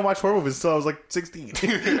 I didn't watch horror movies until I was like 16.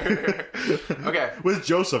 Okay. With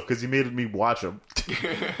Joseph, because he made me watch them.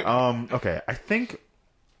 Okay, I think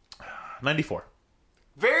 94.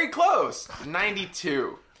 Very close.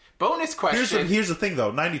 92. Bonus question. Here's the thing,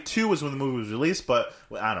 though. 92 was when the movie was released, but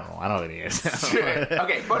well, I don't know. I don't know any answer.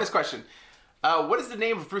 Okay, bonus question. What is the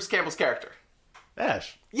name of Bruce Campbell's character?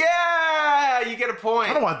 Ash. Yeah, you get a point.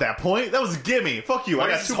 I don't want that point. That was a gimme. Fuck you.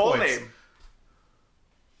 What I is got his 2 whole points. name?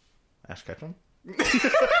 Ash Ketchum?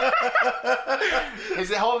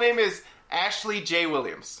 His whole name is Ashley J.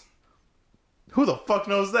 Williams. Who the fuck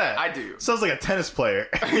knows that? I do. Sounds like a tennis player.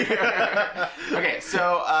 Okay,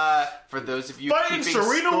 so for those of you Fighting keeping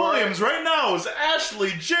Serena score, Williams right now is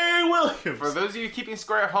Ashley J. Williams. For those of you keeping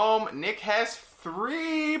score at home, Nick has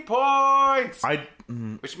 3 points,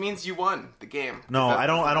 which means you won the game. No, I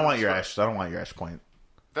don't want your score. Ash. I don't want your Ash point.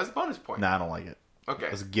 That's a bonus point. Nah, I don't like it. Okay.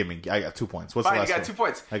 That's a gimme. I got 2 points. What's Fine, the you last got one? 2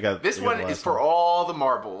 points. I got this the one last is for one. all the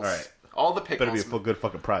marbles. All right. All the pickles. Better be a good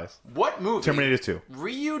fucking prize. What movie Terminator 2.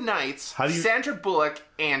 reunites How do you- Sandra Bullock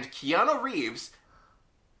and Keanu Reeves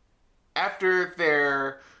after they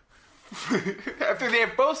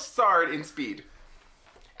have both starred in Speed?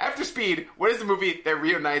 After Speed, what is the movie that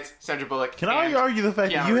reunites Sandra Bullock? Can I and argue the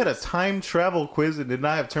fact that Keanu you had a Reeves? time travel quiz and did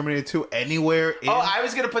not have Terminator 2 anywhere in... Oh, I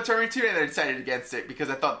was gonna put Terminator 2 and I decided against it because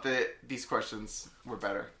I thought that these questions were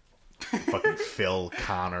better. Fucking Phil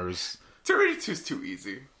Connors. Terminator 2 is too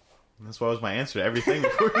easy. That's why was my answer to everything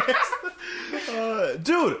before you asked.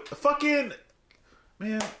 Dude, fucking...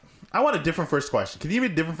 Man, I want a different first question. Can you give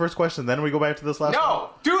me a different first question, then we go back to this last one? No!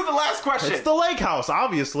 Do the last question! It's the lake house,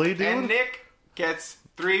 obviously, dude. And Nick gets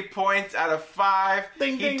 3 points out of 5.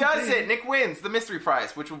 Ding, he ding, does ding. it. Nick wins the mystery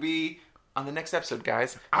prize, which will be on the next episode,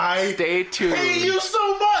 guys. I Stay tuned. hate you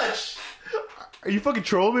so much! Are you fucking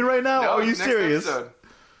trolling me right now? No, Are you it's next serious? episode.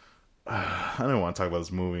 I don't want to talk about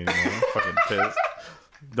this movie anymore. I'm fucking pissed.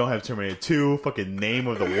 Don't have Terminator 2. Fucking name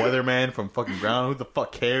of the weatherman from fucking Ground. Who the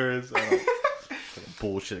fuck cares? Fucking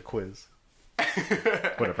bullshit quiz.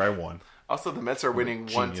 Whatever, I won. Also, the Mets are winning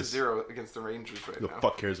Genius. 1-0 against the Rangers right Who now. the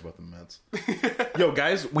fuck cares about the Mets? Yo,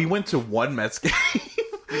 guys, we went to one Mets game.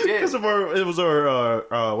 We did. It was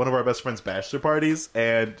our one of our best friend's bachelor parties,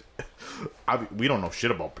 and we don't know shit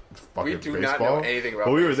about fucking We do baseball. not know anything about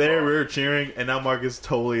But we were baseball. there, we were cheering, and now Marcus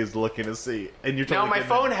totally is looking to see. And you're Now, totally my getting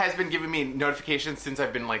phone has been giving me notifications since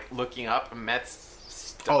I've been, like, looking up Mets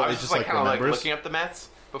stuff. Oh, I it was just, like, like, kind of, like, remembers? looking up the Mets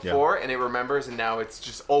before, and it remembers, and now it's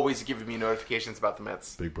just always giving me notifications about the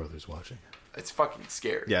Mets. Big Brother's watching. It's fucking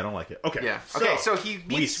scary. Yeah, I don't like it. Okay. Yeah. Okay, so he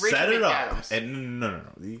meets we Rachel set it up, McAdams. and no.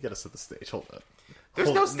 You gotta set the stage. Hold up. There's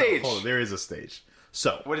Hold no up. stage. Hold up. There is a stage.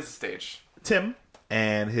 So What is the stage? Tim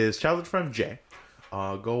and his childhood friend Jay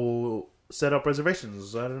go set up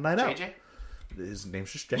reservations at a night out. JJ? His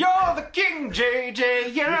name's just Jay. You're the king,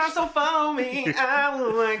 JJ. You're so foamy. I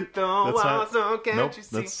will like the walls, so can't Nope, you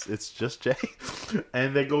see? it's just Jay.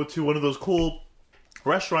 And they go to one of those cool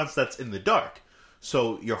restaurants that's in the dark.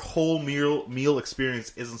 So your whole meal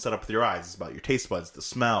experience isn't set up with your eyes. It's about your taste buds, the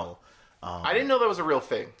smell. I didn't know that was a real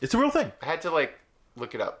thing. It's a real thing. I had to, like,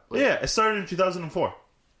 look it up. Like, Yeah, it started in 2004.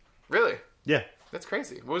 Really? Yeah. That's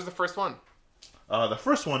crazy. What was the first one? The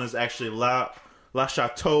first one is actually La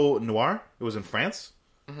Chateau Noir. It was in France.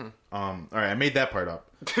 Mm-hmm. All right, I made that part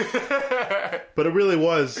up. But it really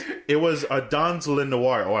was. It was a Dans Le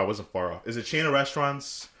Noir. Oh, I wasn't far off. It's a chain of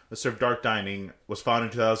restaurants that serve dark dining. Was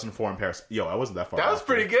founded in 2004 in Paris. Yo, I wasn't that far off. That was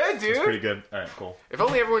pretty good, dude. It's pretty good. All right, cool. If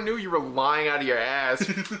only everyone knew you were lying out of your ass.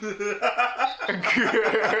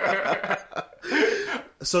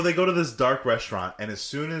 So they go to this dark restaurant, and as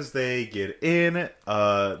soon as they get in,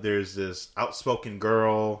 there's this outspoken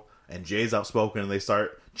girl, and Jay's outspoken, and they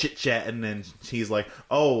start chit-chatting, and she's like,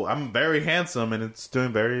 oh, I'm very handsome, and they're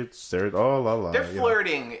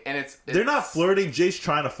flirting, and it's They're not flirting. Jay's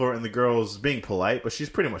trying to flirt, and the girl's being polite, but she's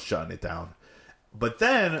pretty much shutting it down. But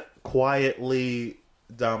then, quietly,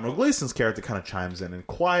 Domhnall Gleeson's character kind of chimes in, and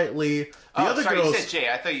quietly, the other sorry, girls... you said Jay.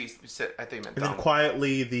 I thought you meant And then Dom.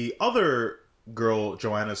 quietly, the other girl,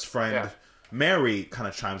 Joanna's friend, Mary, kind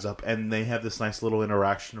of chimes up, and they have this nice little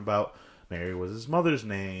interaction about Mary was his mother's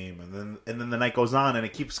name, and then the night goes on, and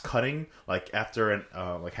it keeps cutting like after an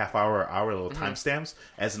like half hour or hour little timestamps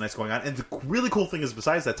as the night's going on. And the really cool thing is,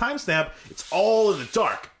 besides that timestamp, it's all in the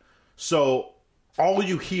dark, so all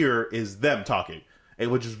you hear is them talking,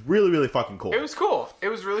 which is really really fucking cool. It was cool. It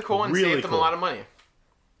was really cool and Really saved them a cool. lot of money.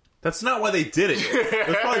 That's not why they did it. It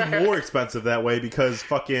was probably more expensive that way because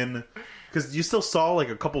you still saw like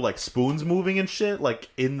a couple like spoons moving and shit like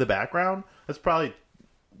in the background. That's probably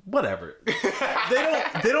whatever.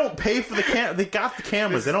 They don't pay for the They got the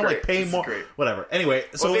cameras. They don't like pay more. Whatever. Anyway,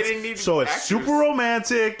 so they didn't need it's actors. super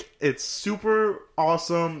romantic. It's super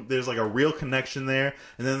awesome. There's like a real connection there,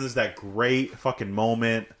 and then there's that great fucking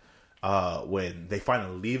moment when they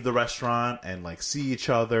finally leave the restaurant and like see each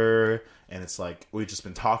other, and it's like we've just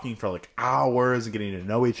been talking for like hours and getting to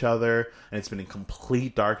know each other, and it's been in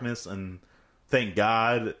complete darkness, and thank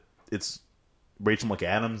God it's Rachel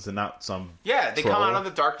McAdams and not some they troll. come out of the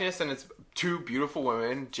darkness and it's two beautiful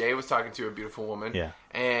women. Jay was talking to a beautiful woman,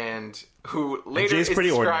 and who later Jay's is pretty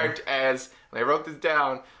described as, and I wrote this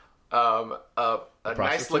down, a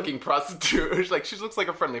nice looking prostitute. Like she looks like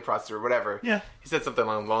a friendly prostitute or whatever. Yeah, he said something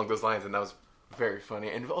along those lines, and that was very funny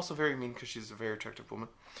and also very mean because she's a very attractive woman.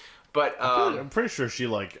 But I'm pretty sure she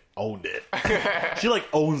like owned it. She like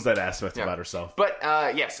owns that aspect about herself. But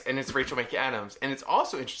yes, and it's Rachel McAdams, and it's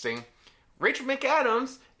also interesting. Rachel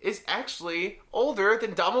McAdams is actually older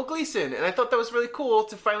than Domhnall Gleeson, and I thought that was really cool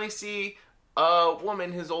to finally see a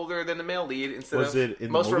woman who's older than the male lead instead Was of it in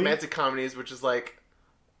the most movie? romantic comedies, which is like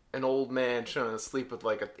an old man trying to sleep with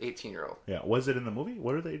like an 18-year-old. Yeah, was it in the movie?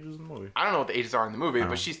 What are the ages in the movie? I don't know what the ages are in the movie,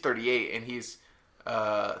 but she's 38 and he's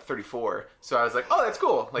 34. So I was like, oh, that's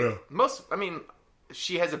cool. Like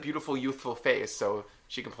she has a beautiful youthful face, so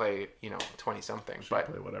she can play 20-something. But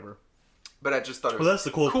Play whatever. But I just thought it was Well, that's the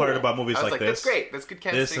cool part about movies I was like this. That's great. That's good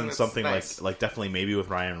casting. This and that's something nice. like definitely maybe with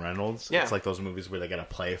Ryan Reynolds. Yeah. It's like those movies where they got to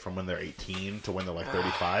play from when they're 18 to when they're like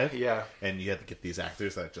 35. Yeah. And you have to get these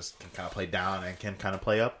actors that just can kind of play down and can kind of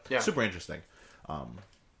play up. Yeah. Super interesting.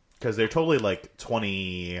 Because they're totally like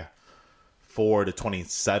 24 to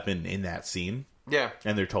 27 in that scene. Yeah.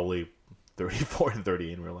 And they're totally 34 and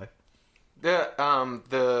 30 in real life.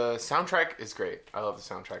 The soundtrack is great. I love the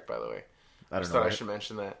soundtrack, by the way. I don't just know. thought I Right? should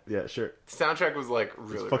mention that. Yeah, sure. The soundtrack was like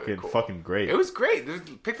really, really cool. Fucking great. It was great. They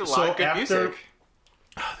picked a lot of good music.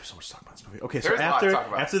 Oh, there's so much to talk about in this movie. Okay, There's so a lot to talk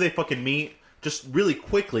about. after they fucking meet, just really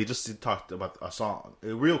quickly, just to talk about a song.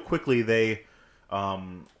 Real quickly, they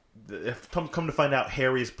come to find out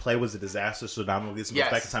Harry's play was a disaster, so Domhnall Gleeson goes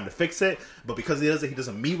back in time to fix it. But because he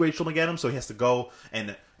doesn't meet Rachel McAdams, so he has to go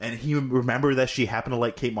and and he remembered that she happened to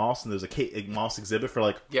like Kate Moss, and there's a Kate Moss exhibit for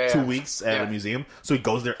like 2 weeks at a museum. So he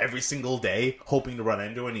goes there every single day, hoping to run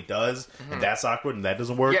into her, and he does. And that's awkward, and that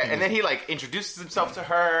doesn't work. Yeah, and then he like introduces himself to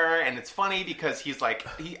her, and it's funny because he's like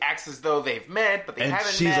he acts as though they've met, but they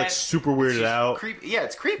haven't. She's met. Like super weirded out. Creepy. Yeah,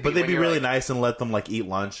 it's creepy. But they'd be really nice and let them like eat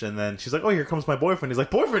lunch, and then she's like, "Oh, here comes my boyfriend." He's like,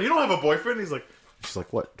 "Boyfriend? You don't have a boyfriend?" He's like, "She's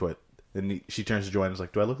like, what? Do I?" And she turns to Joanne and is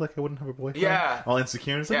like, "Do I look like I wouldn't have a boyfriend?" Yeah. All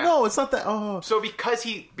insecure. And it's like, no, it's not that. Oh. So because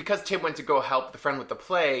Tim went to go help the friend with the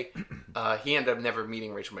play, he ended up never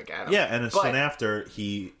meeting Rachel McAdams. Yeah, and soon after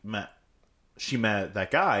she met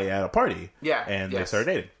that guy at a party. Yeah. And they started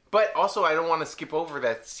dating. But also, I don't want to skip over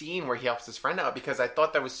that scene where he helps his friend out because I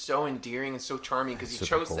thought that was so endearing and so charming because he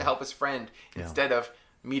chose to help his friend instead of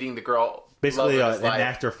meeting the girl. Basically, an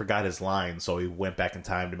actor forgot his line, so he went back in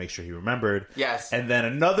time to make sure he remembered. Yes. And then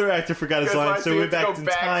another actor forgot his line, so he went back in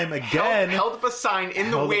time again. Held up a sign in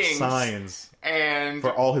the wings. Signs. And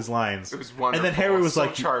for all his lines. It was wonderful. And then Harry was so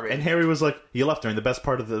like, charming. And Harry was like, "You left during the best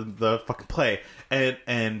part of the fucking play."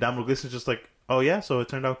 And Domhnall Gleeson's just like, "Oh yeah, so it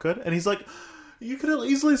turned out good." And he's like, "You could have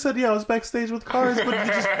easily said, yeah, I was backstage with cars, but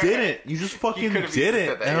you just didn't. You just fucking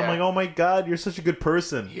didn't." And I'm like, "Oh my god, you're such a good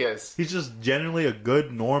person." He is. He's just genuinely a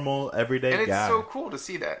good, normal, everyday guy. And it's so cool to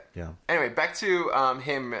see that. Yeah. Anyway, back to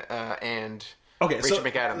him and Rachel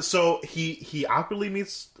McAdams. So he awkwardly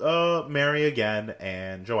meets Mary again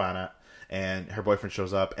and Joanna, and her boyfriend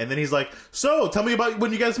shows up, and then he's like, "So, tell me about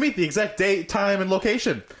when you guys meet, the exact date, time, and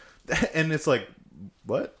location." And it's like,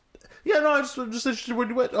 what? Yeah, no, I'm just interested. Where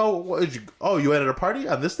you went? You went at a party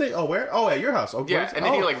on this day? Oh, where? Oh, at your house. Oh, yeah, and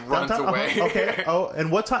then he like runs downtown? away. Okay. Oh,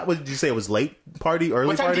 and what time? What did you say? It was late party,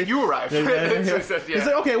 early party? What time did you arrive? He's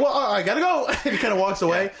like, okay, well, I gotta go. And he kind of walks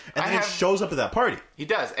away, and then he shows up at that party. He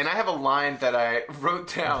does, and I have a line that I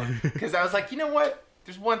wrote down because I was like, you know what?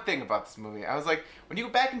 There's one thing about this movie. I was like, when you go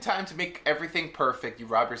back in time to make everything perfect, you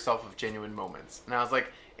rob yourself of genuine moments. And I was like,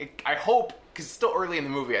 I hope, because it's still early in the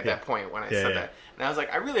movie at that point when I said that. And I was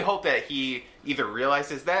like, I really hope that he either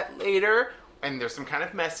realizes that later and there's some kind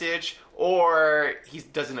of message, or he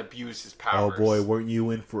doesn't abuse his powers. Oh boy, weren't you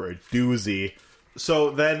in for a doozy. So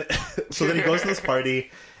then he goes to this party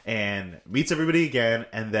and meets everybody again,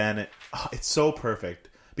 and then it's so perfect.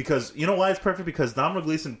 Because, you know why it's perfect? Because Domhnall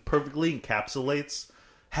Gleeson perfectly encapsulates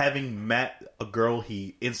having met a girl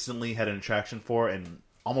he instantly had an attraction for and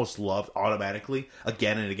almost loved automatically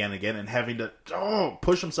again and again and again, and having to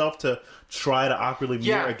push himself to try to awkwardly meet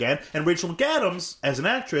her again. And Rachel McAdams, as an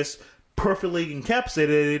actress, perfectly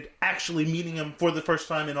encapsulated actually meeting him for the first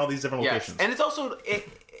time in all these different locations. And it's also...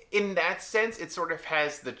 in that sense, it sort of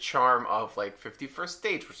has the charm of like 51st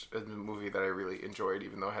Dates, which is a movie that I really enjoyed,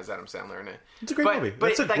 even though it has Adam Sandler in it. It's a great movie.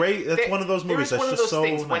 That's one of those movies that's just so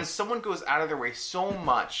nice. When someone goes out of their way so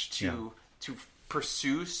much to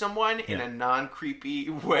pursue someone in a non-creepy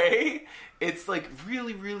way, it's like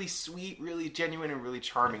really, really sweet, really genuine, and really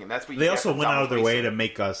charming. And that's what they also went out of their way to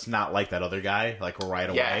make us not like that other guy, like right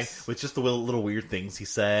away, with just the little weird things he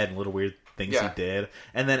said and little weird things he did.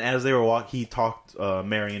 And then as they were walking, he talked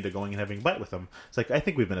Mary into going and having a bite with him. It's like, I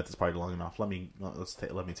think we've been at this party long enough. Let me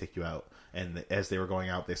take you out. And as they were going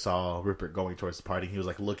out, they saw Rupert going towards the party. He was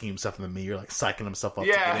like looking himself in the mirror, like psyching himself up to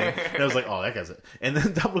get in. And I was like, oh, that guy's it. And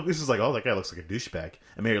then Domhnall Gleeson was like, oh, that guy looks like a douchebag.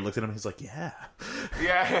 And Mary looked at him. He's like, yeah,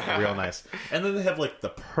 real nice. And then they have like the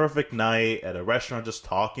perfect night at a restaurant, just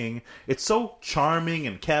talking. It's so charming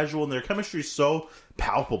and casual, and their chemistry is so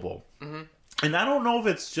palpable. Mm-hmm. And I don't know if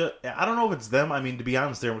it's them. I mean, to be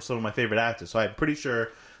honest, they're some of my favorite actors, so I'm pretty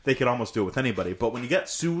sure they could almost do it with anybody. But when you get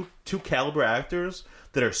two caliber actors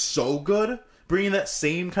that are so good, bringing that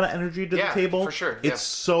same kind of energy to the table, for sure.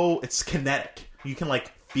 It's kinetic. You can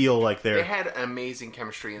like feel like they had amazing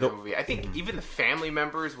chemistry in the movie. I think even the family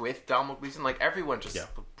members with Domhnall Gleeson, like everyone just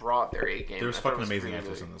brought their A game. There was fucking amazing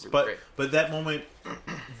actors in this. Really but that moment,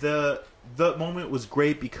 the moment was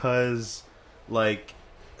great because like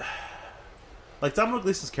Domhnall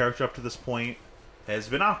Gleeson's character up to this point has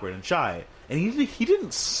been awkward and shy, and he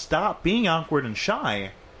didn't stop being awkward and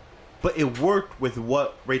shy, but it worked with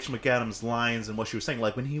what Rachel McAdams' lines and what she was saying.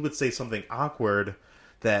 Like when he would say something awkward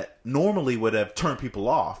that normally would have turned people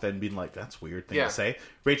off and been like, that's a weird thing to say,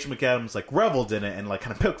 Rachel McAdams like reveled in it and like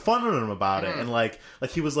kind of poked fun at him about it, and like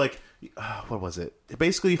he was like, what was it?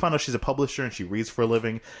 Basically, he found out she's a publisher and she reads for a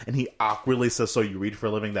living, and he awkwardly says, "So you read for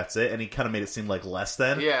a living? That's it?" And he kind of made it seem like less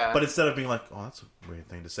than. Yeah. But instead of being like, "Oh, that's a weird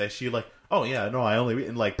thing to say," she like, "Oh yeah, no, I only read,"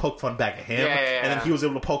 and like poke fun back at him. And then he was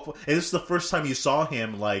able to poke fun. And this is the first time you saw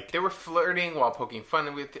him like... They were flirting while poking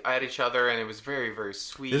fun at each other, and it was very, very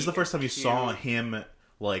sweet. This is the first time you saw him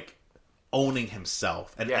like owning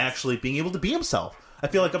himself and actually being able to be himself. I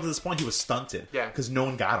feel like up to this point he was stunted. Yeah. Because no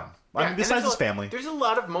one got him. I mean, besides his a, family. There's a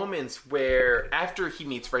lot of moments where after he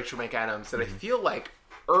meets Rachel McAdams that I feel like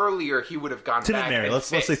earlier he would have gone Tim back and Mary. and Let's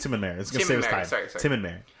say Tim and Mary. It's going to save us time. Sorry. Tim and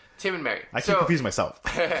Mary. Tim and Mary. I can't confuse myself.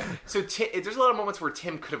 So there's a lot of moments where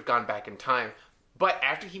Tim could have gone back in time. But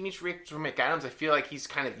after he meets Rachel McAdams, I feel like he's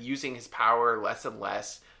kind of using his power less and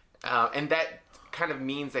less. And that kind of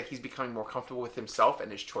means that he's becoming more comfortable with himself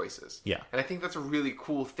and his choices. Yeah. And I think that's a really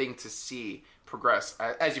cool thing to see progress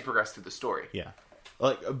as you progress through the story. Yeah.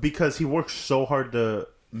 Like, because he worked so hard to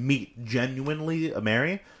meet genuinely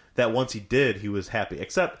Mary that once he did, he was happy.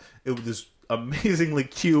 Except it was this amazingly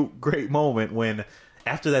cute, great moment when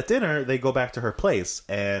after that dinner, they go back to her place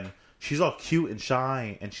and she's all cute and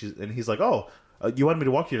shy and he's like, oh, you wanted me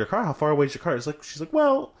to walk you to your car? How far away is your car? She's like,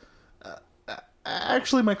 well,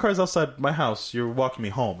 actually, my car's outside my house. You're walking me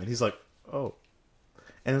home. And he's like, oh.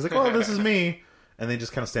 And he's like, oh, this is me. And they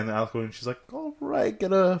just kind of stand there out and she's like, all right,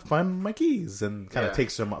 gotta find my keys. And kind of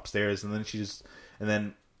takes them upstairs. And then and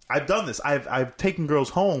then I've done this. I've taken girls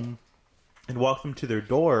home and walked them to their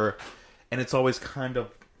door. And it's always kind of...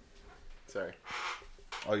 Sorry.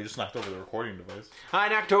 Oh, you just knocked over the recording device. I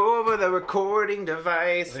knocked over the recording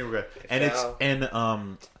device. I think we're good.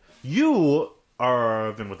 And you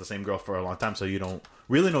have been with the same girl for a long time, so you don't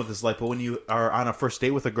really know what this is like. But when you are on a first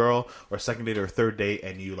date with a girl, or a second date or a third date,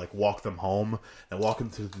 and you like walk them home and walk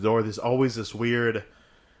them through the door, there's always this weird...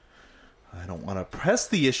 I don't want to press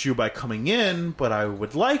the issue by coming in, but I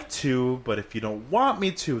would like to. But if you don't want me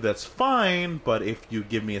to, that's fine. But if you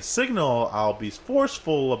give me a signal, I'll be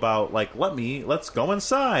forceful about, like, let's go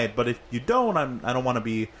inside. But if you don't, I don't want to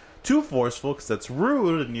be too forceful because that's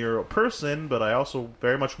rude and you're a person. But I also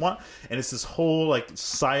very much want. And it's this whole, like,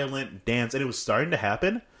 silent dance. And it was starting to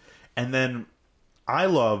happen. And then I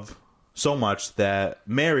love so much that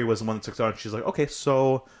Mary was the one that took it on. She's like, okay,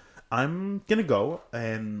 so... I'm gonna go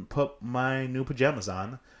and put my new pajamas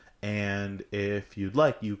on, and if you'd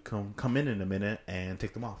like, you can come in a minute and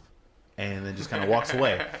take them off, and then just kind of walks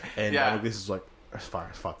away. And this is like as far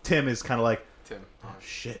as fuck. Tim is kind of like, Tim. Oh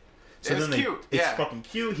shit. So it's cute. It's fucking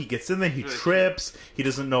cute. He gets in there. He really trips. Cute. He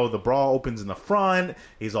doesn't know the bra opens in the front.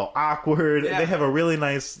 He's all awkward. Yeah. They have a really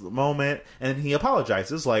nice moment, and he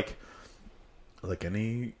apologizes like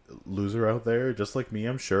any loser out there, just like me,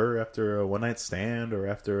 I'm sure, after a one-night stand or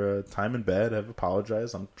after a time in bed, have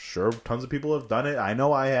apologized. I'm sure tons of people have done it. I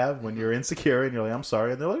know I have. When you're insecure and you're like, I'm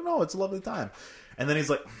sorry. And they're like, no, it's a lovely time. And then he's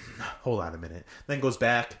like, hold on a minute. Then goes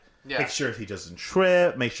back, makes sure he doesn't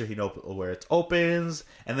trip, make sure he knows where it opens.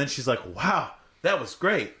 And then she's like, wow, that was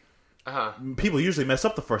great. People usually mess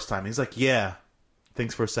up the first time. And he's like, yeah,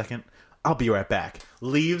 thanks for a second. I'll be right back.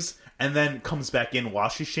 Leaves. And then comes back in while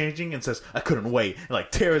she's changing and says, I couldn't wait. And like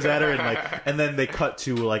tears at her. And then they cut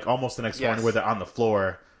to like almost the next morning where they're on the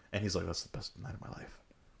floor. And he's like, that's the best night of my life.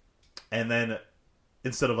 And then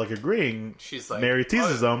instead of like agreeing, she's like, Mary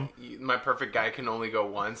teases them. My perfect guy can only go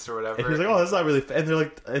once or whatever. And he's like, oh, that's not really... And they're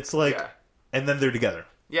like, it's like... And then they're together.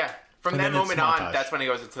 Yeah. From that moment on, that's when he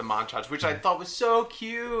goes into the montage, which I thought was so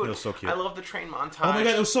cute. It was so cute. I love the train montage. Oh my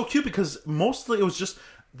god, it was so cute because mostly it was just...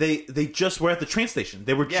 They just were at the train station.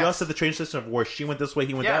 They were just at the train station of where she went this way,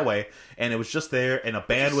 he went that way, and it was just there. And a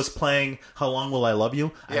band was playing "How Long Will I Love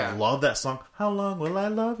You." I love that song. How long will I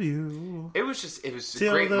love you? It was a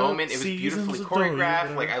great moment. It was beautifully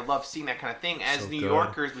choreographed. Like I love seeing that kind of thing. As New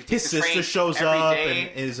Yorkers, we take his the train sister shows up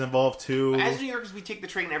and is involved too. As New Yorkers, we take the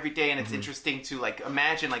train every day, and it's interesting to like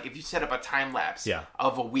imagine like if you set up a time lapse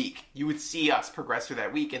of a week, you would see us progress through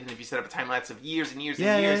that week, and then if you set up a time lapse of years and years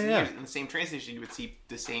and years and years in the same train station, you would see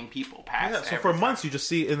the same people pass. Yeah, so for months, you just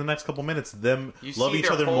see in the next couple minutes them love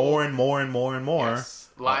each other more and more and more and more. Yes,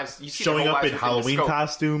 lives you see showing up in lives Halloween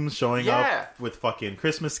costumes, showing up with fucking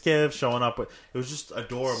Christmas gifts, showing up with it was just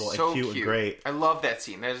adorable and cute and great. I love that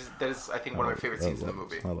scene. That is I think one of my favorite scenes in the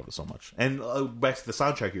movie. I love it so much. And back to the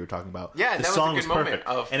soundtrack you were talking about. Yeah, the that song was a good perfect.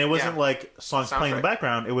 Moment and it wasn't like songs playing in the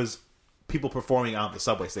background. It was people performing out in the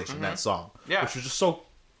subway station that song, which was just so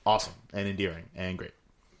awesome and endearing and great.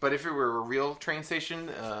 But if it were a real train station,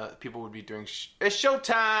 people would be doing it's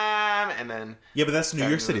showtime, and then but that's New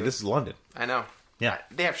York City. This is London. I know. Yeah,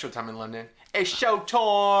 they have showtime in London. It's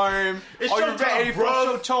showtime. Are you ready for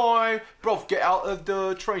showtime, bro? Get out of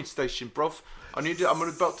the train station, bro. I'm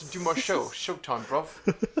about to do my show. Showtime, bro.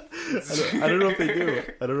 I don't know if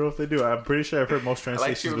they do. I'm pretty sure I've heard most train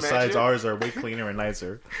stations besides ours are way cleaner and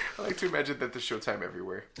nicer. I like to imagine that there's Showtime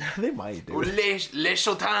everywhere. They might do. Les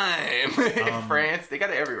Showtime. In France, they got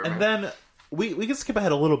it everywhere. And then we can skip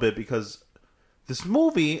ahead a little bit because this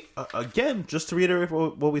movie, again, just to reiterate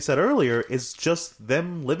what we said earlier, is just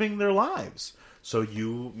them living their lives. So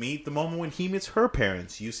you meet the moment when he meets her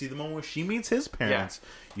parents. You see the moment when she meets his parents.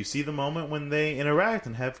 You see the moment when they interact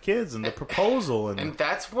and have kids and the proposal. And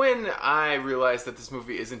that's when I realized that this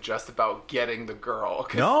movie isn't just about getting the girl.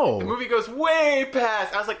 No. The movie goes way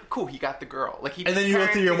past. I was like, cool, he got the girl. Like he. And then you go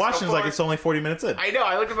through your watching, it's like it's only 40 minutes in. I know.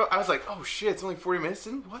 I looked up. I was like, oh shit, it's only 40 minutes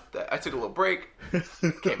in. What the? I took a little break,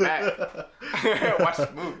 came back, watched the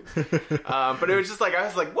movie. But it was just like I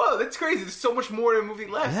was like, whoa, that's crazy. There's so much more to the movie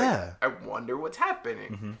left. Yeah. Like, I wonder what's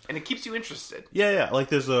happening, and it keeps you interested. Yeah. Like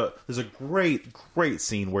there's a great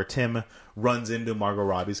scene where Tim runs into Margot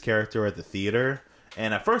Robbie's character at the theater,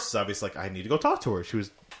 and at first it's obvious like I need to go talk to her.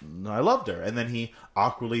 I loved her, and then he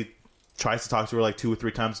awkwardly tries to talk to her like 2 or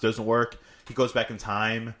 3 times, doesn't work. He goes back in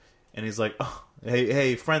time, and he's like, oh,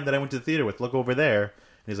 hey, friend that I went to the theater with, look over there.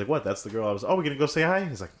 And he's like, what? That's the girl I was. Oh, we're gonna go say hi. And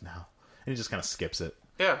he's like, no, and he just kind of skips it.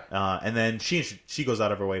 Yeah. And then she goes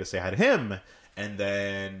out of her way to say hi to him. And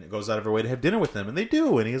then goes out of her way to have dinner with him. And they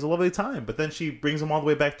do. And he has a lovely time. But then she brings him all the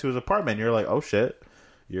way back to his apartment. And you're like, oh, shit.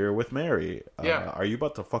 You're with Mary. Are you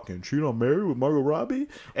about to fucking cheat on Mary with Margot Robbie?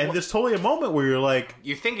 And there's totally a moment where you're like...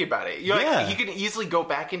 You think about it. You're like, he can easily go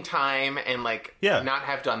back in time and, like, not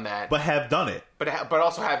have done that. But have done it. But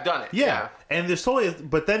also have done it. Yeah. And there's totally...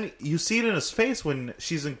 But then you see it in his face when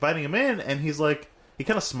she's inviting him in. And he's like... He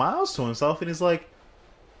kind of smiles to himself. And he's like...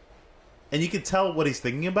 And you can tell what he's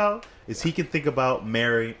thinking about is he can think about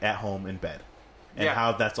Mary at home in bed. And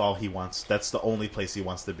how that's all he wants. That's the only place he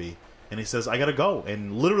wants to be. And he says, I gotta go.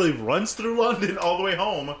 And literally runs through London all the way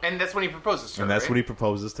home. And that's when he proposes to her, And that's when he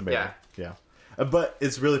proposes to Mary. Yeah. But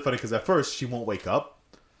it's really funny because at first she won't wake up.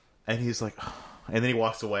 And he's like... And then he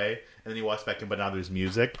walks away. And then he walks back in, but now there's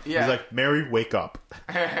music. Yeah. He's like, Mary, wake up.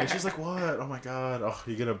 And she's like, what? Oh my God. Oh,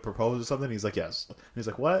 you gonna propose or something? And he's like, yes. And he's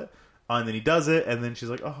like, what? And then he does it, and then she's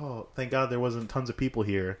like, oh, thank God there wasn't tons of people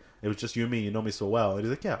here. It was just you and me. You know me so well. And he's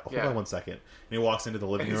like, hold on 1 second. And he walks into the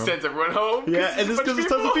living room. He sends everyone home? Yeah, and because there's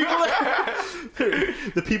tons of people there.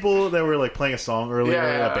 The people that were like playing a song earlier,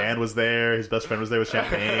 a band was there. His best friend was there with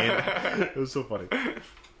champagne. It was so funny.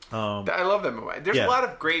 I love that movie. There's a lot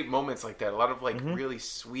of great moments like that. A lot of like really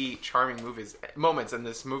sweet, charming moments, and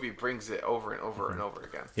this movie brings it over and over and over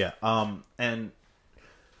again. Yeah. And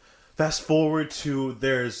fast forward to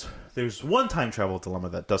there's one time travel dilemma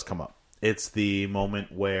that does come up. It's the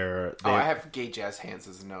moment where I have gay jazz hands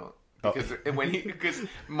as a note. Because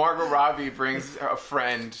Margot Robbie brings a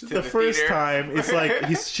friend to the first theater. time, it's like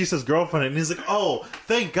she says girlfriend, and he's like, "Oh,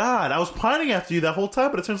 thank God! I was pining after you that whole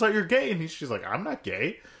time, but it turns out you're gay." And she's like, "I'm not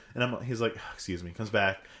gay." And he's like, "Excuse me." Comes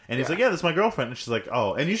back, and he's like, "Yeah, that's my girlfriend." And she's like,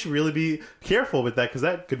 "Oh, and you should really be careful with that because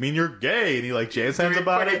that could mean you're gay." And he like jazz hands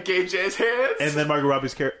about it. Gay jazz hands. And then Margot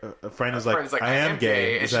Robbie's friend is like, "I am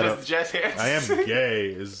gay." And she does the jazz hands. I am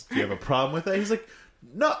gay. Do you have a problem with that? He's like,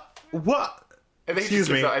 "No, what?" I think Excuse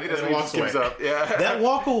me. I think that's when he just gives up. Yeah. That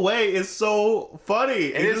walk away is so funny.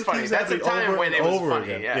 It is funny. That's the time when it was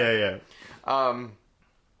funny. Again. Yeah.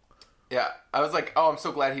 Yeah. I was like, oh, I'm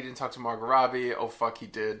so glad he didn't talk to Margot Robbie. Oh, fuck, he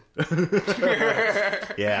did.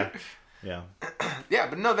 Yeah. Yeah,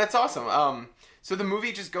 but no, that's awesome. So the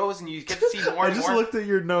movie just goes and you get to see more and more. I just looked at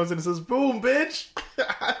your nose and it says, boom, bitch.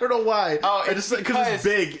 I don't know why. Oh, it's because it's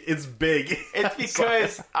big. It's big. It's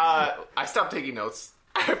because I stopped taking notes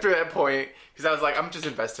after that point because I was like, I'm just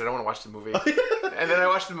invested. I don't want to watch the movie. And then I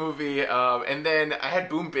watched the movie, and then I had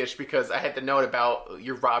boom bitch because I had the note about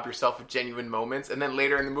you rob yourself of genuine moments. And then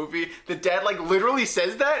later in the movie, the dad like literally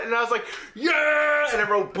says that, and I was like, yeah! And I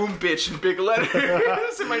wrote boom bitch in big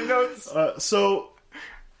letters in my notes. So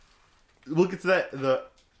we'll get to the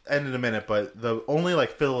end in a minute, but the only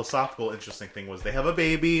like philosophical interesting thing was they have a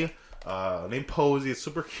baby named Posey. It's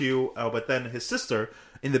super cute, but then his sister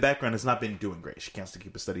in the background has not been doing great. She can't still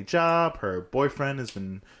keep a steady job. Her boyfriend has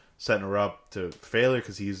been setting her up to failure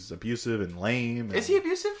because he's abusive and lame. Is he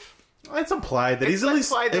abusive? It's implied that he's at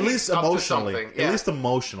least emotionally. Yeah. At least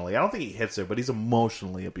emotionally. I don't think he hits her, but he's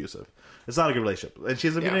emotionally abusive. It's not a good relationship. And she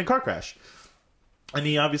ends up getting in a car crash. And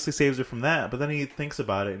he obviously saves her from that, but then he thinks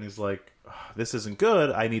about it and he's like, this isn't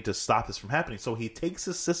good. I need to stop this from happening. So he takes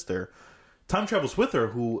his sister, time travels with her,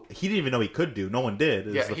 who he didn't even know he could do. No one did.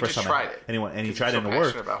 It was the first time tried it. And he tried it to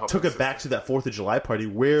work. Took it back to that 4th of July party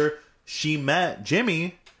where she met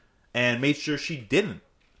Jimmy and made sure she didn't.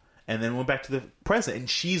 And then went back to the present. And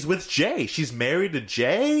she's with Jay. She's married to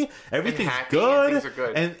Jay. Everything's good. And things are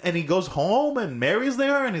good. And he goes home and Mary's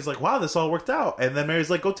there. And he's like, wow, this all worked out. And then Mary's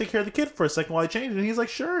like, go take care of the kid for a second while I change. And he's like,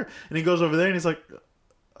 sure. And he goes over there and he's like,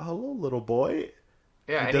 hello, little boy.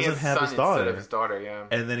 Yeah, he doesn't have his daughter. Instead of his daughter, yeah.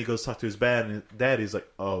 And then he talk to his dad. And he's like,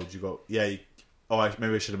 oh, did you go? Yeah.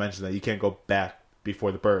 Maybe I should have mentioned that. You can't go back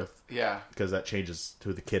before the birth. Yeah. Because that changes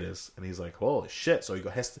who the kid is. And he's like, holy shit. So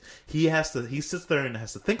he sits there and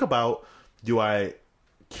has to think about, do I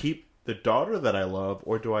keep the daughter that I love,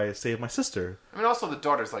 or do I save my sister? I mean, also the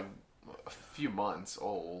daughter's like a few months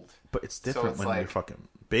old. But it's different when your fucking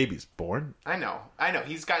baby's born. I know.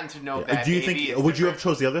 He's gotten to know that. Do you baby think? is Would you different. have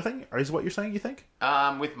chose the other thing? Or is what you're saying? You think?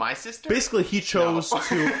 With my sister? Basically, he chose to.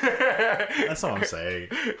 That's not what I'm saying.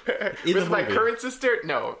 With my current sister?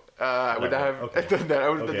 No. I would not have done that. I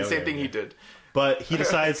would have done the same thing he did. But he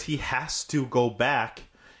decides he has to go back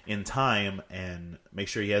in time and make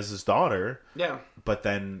sure he has his daughter. Yeah. But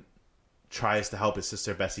then tries to help his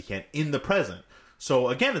sister best he can in the present. So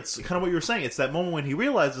again, it's kind of what you were saying. It's that moment when he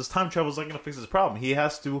realizes time travel is not going to fix his problem. He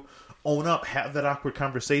has to own up, have that awkward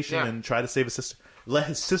conversation, and try to save his sister. Let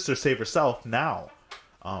his sister save herself now,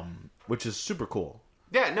 which is super cool.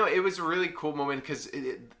 Yeah, no, it was a really cool moment because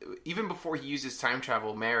even before he uses time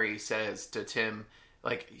travel, Mary says to Tim,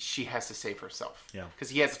 like, she has to save herself. Yeah. Because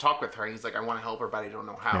he has to talk with her, and he's like, I want to help her, but I don't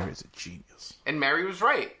know how. Mary's a genius. And Mary was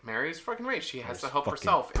right. Mary was fucking right. She has to help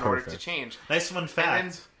herself in order to change. Nice fun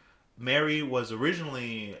fact. Mary was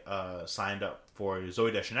originally signed up for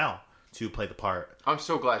Zoe Deschanel to play the part. I'm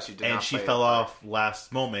so glad she did not play. And she fell off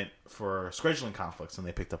last moment for scheduling conflicts, and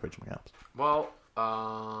they picked up Rachel McAdams. Well,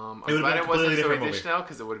 I'm glad it wasn't Zoe Deschanel,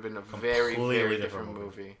 because it would have been a very, very different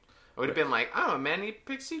movie. It would have been like, oh, Manny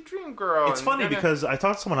Pixie Dream Girl. It's funny because I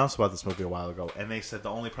talked to someone else about this movie a while ago, and they said the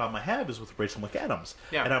only problem I have is with Rachel McAdams.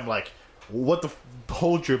 Yeah. And I'm like, what the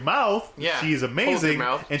hold your mouth. Yeah. She's amazing,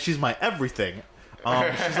 and she's my everything.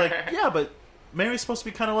 She's like, yeah, but Mary's supposed to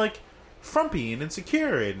be kind of like frumpy and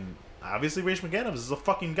insecure, and obviously Rachel McAdams is a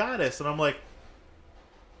fucking goddess. And I'm like,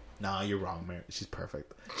 nah, you're wrong, Mary. She's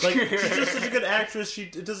perfect. Like, she's just such a good actress.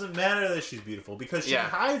 It doesn't matter that she's beautiful because she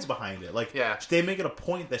hides behind it. Like, they make it a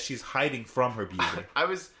point that she's hiding from her beauty. I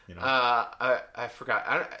was, I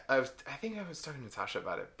forgot. I think I was talking to Natasha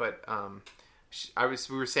about it, but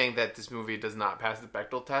we were saying that this movie does not pass the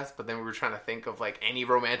Bechdel test, but then we were trying to think of like any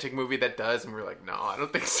romantic movie that does, and we were like, no, I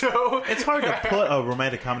don't think so. It's hard to put a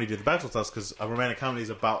romantic comedy to the Bechdel test because a romantic comedy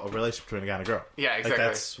is about a relationship between a guy and a girl. Yeah, exactly.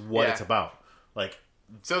 Like, that's what it's about. Like,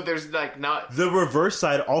 so there's like not the reverse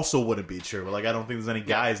side also wouldn't be true. Like, I don't think there's any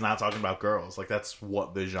guys not talking about girls. Like, that's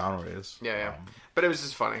what the genre is. Yeah. But it was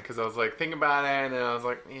just funny because I was like thinking about it, and then I was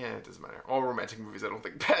like, yeah, it doesn't matter. All romantic movies, I don't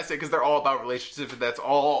think pass it because they're all about relationships, and that's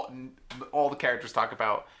all the characters talk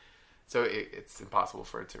about. So it's impossible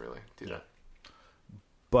for it to really do that.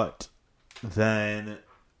 But then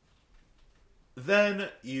they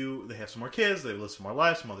have some more kids, they live some more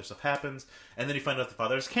lives, some other stuff happens, and then you find out the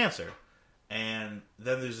father has cancer. And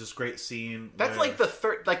then there's this great scene. That's like the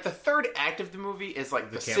third act of the movie is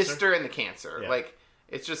like the sister and the cancer. Yeah. Like,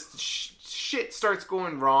 it's just shit starts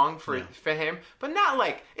going wrong for him, but not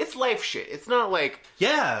like it's life shit. It's not like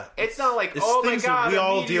it's not like oh my god, we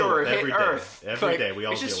all deal with hit every Earth. Every day we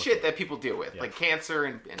all. It's just shit that people deal with, like cancer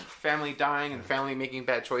and family dying and family making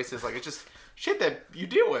bad choices. Like, it's just shit that you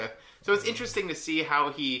deal with. So it's interesting to see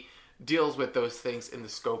how he deals with those things in the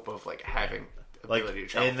scope of like having.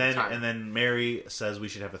 And then Mary says we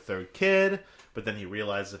should have a third kid, but then he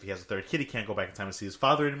realizes if he has a third kid, he can't go back in time to see his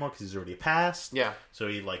father anymore because he's already passed. Yeah. So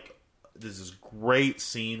there's this great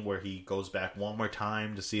scene where he goes back one more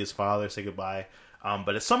time to see his father, say goodbye.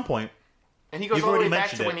 But at some point, and he goes all the way back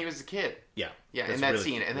to when he was a kid. Yeah. Yeah, in that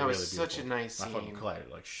scene, and that was such a nice scene. I fucking collided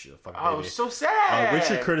like shit. Oh, it was so sad.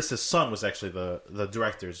 Richard Curtis's son was actually the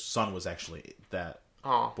director's son was actually that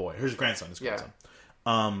boy. His grandson.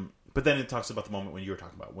 But then it talks about the moment when you were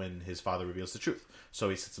talking about when his father reveals the truth. So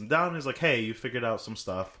he sits him down and he's like, hey, you figured out some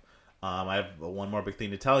stuff. I have one more big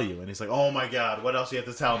thing to tell you. And he's like, oh my god, what else do you have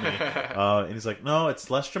to tell me? And he's like, no, it's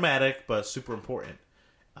less dramatic, but super important.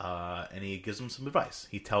 And he gives him some advice.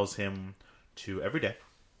 He tells him to, every day,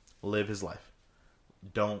 live his life.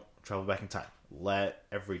 Don't travel back in time. Let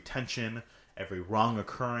every tension, every wrong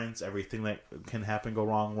occurrence, everything that can happen go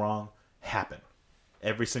wrong, happen.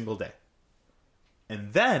 Every single day.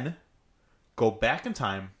 And then go back in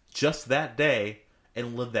time just that day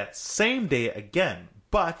and live that same day again,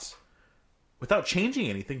 but without changing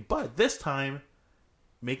anything, but this time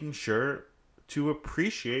making sure to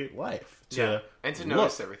appreciate life. And to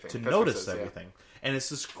notice everything. To notice everything. And it's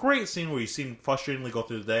this great scene where you see him frustratingly go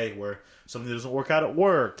through the day where something doesn't work out at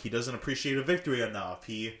work. He doesn't appreciate a victory enough.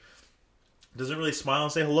 He doesn't really smile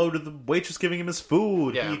and say hello to the waitress giving him his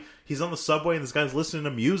food. Yeah. He's on the subway and this guy's listening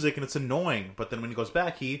to music and it's annoying. But then when he goes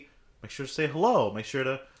back, he makes sure to say hello. Make sure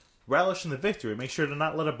to relish in the victory. Make sure to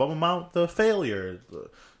not let it bum him out the failure.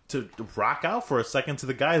 To rock out for a second to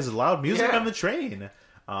the guy's loud music on the train.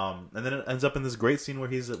 And then it ends up in this great scene where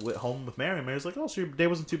he's at home with Mary. And Mary's like, oh, so your day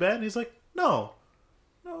wasn't too bad? And he's like, no,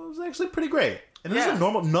 no, it was actually pretty great. And this Yeah. is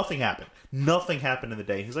normal. Nothing happened. Nothing happened in the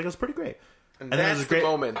day. He's like, it was pretty great. And then it that's was the great-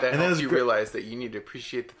 moment that and then it helps was you great- realize that you need to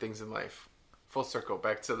appreciate the things in life. Full circle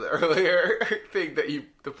back to the earlier thing that you.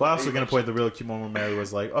 The Well, I was that you also going to mentioned. point the real cute moment where Mary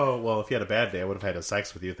was like, oh, well, if you had a bad day, I would have had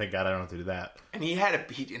sex with you. Thank God I don't have to do that. And he had a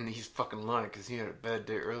beat in his fucking line because he had a bad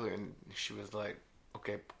day earlier, and she was like,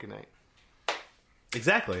 "Okay, good night."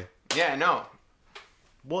 Exactly. Yeah, I know.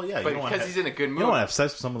 Well, yeah. But you don't wanna because he's in a good You mood. don't want to have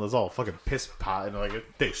sex with someone that's all fucking piss pot and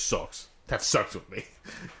like, day sucks. That sucks with me.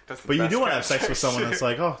 That's the But you best do want to kind have of sex with someone that's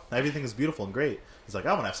like, oh, everything is beautiful and great. He's like, I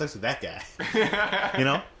want to have sex with that guy. You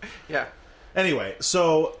know? Yeah. Anyway,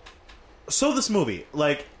 so this movie,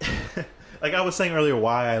 like like I was saying earlier,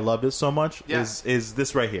 why I loved it so much Yeah. is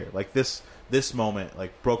this right here. Like this moment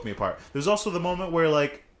like broke me apart. There's also the moment where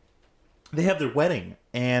like they have their wedding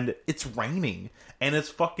and it's raining and it's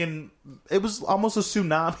fucking it was almost a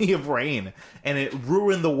tsunami of rain and it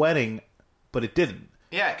ruined the wedding, but it didn't.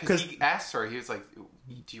 Yeah, because 'Cause- he asked her, he was like,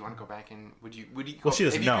 "Do you want to go back and would you go, Well, she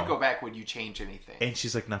doesn't if you know. could go back, would you change anything?" And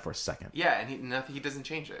she's like, not for a second. Yeah, and he doesn't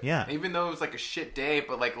change it. Yeah. Even though it was like a shit day,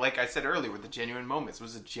 but like I said earlier, with the genuine moments, it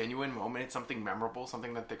was a genuine moment. It's something memorable,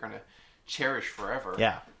 something that they're gonna cherish forever.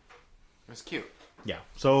 Yeah. It was cute. Yeah.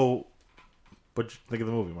 So what'd you think of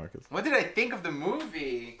the movie, Marcus? What did I think of the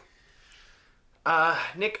movie?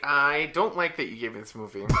 Nick, I don't like that you gave me this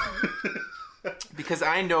movie. Because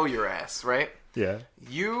I know your ass, right? Yeah.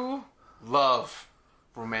 You love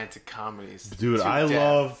romantic comedies. Dude, to I death.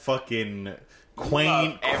 love fucking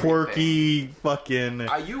quaint, everything. quirky, fucking.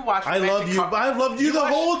 You watch I love romantic you. I've loved you the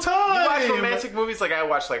whole time. You watch romantic movies like I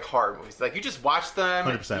watch like horror movies. Like you just watch them,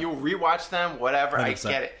 100%. you rewatch them, whatever. 100%.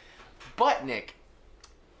 I get it. But Nick,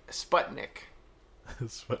 Sputnik.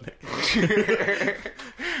 Sputnik.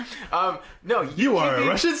 No, You are a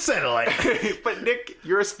Russian satellite. But Nick,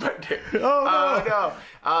 you're a Sputnik. Oh,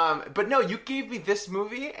 no. But no, you gave me this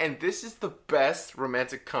movie, and this is the best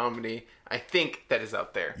romantic comedy I think that is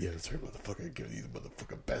out there. Yeah, that's right, motherfucker. I'm giving you the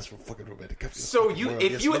motherfucking best for fucking romantic comedy. So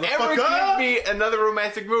if you ever give me another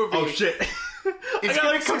romantic movie, Oh shit! it's I got gonna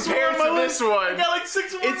like 6 compare more on to my this list. one. I got like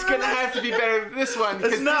 6 more. It's gonna have to be better than this one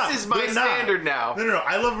because It's not. this is my They're not. standard now. No.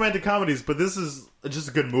 I love romantic comedies, but this is just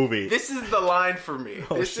a good movie. This is the line for me.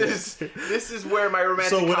 This is where my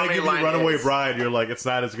romantic So when I comedy give you line Runaway is. Bride, you're like, it's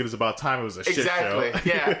not as good as About Time. It was a Exactly. shit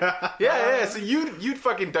show. Yeah. So you'd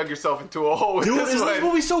fucking dug yourself into a hole with Dude, this isn't one. this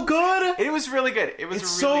movie so good? It was really good. It was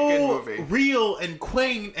It's a really so good movie. real and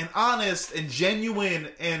quaint and honest and genuine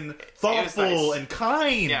and thoughtful nice. and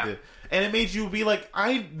kind. Yeah. And it made you be like,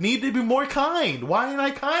 I need to be more kind. Why ain't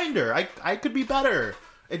I kinder? I could be better.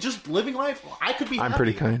 And just living life, I could be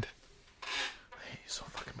happy. kind. I hate you so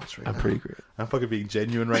fucking much right now. great. I'm fucking being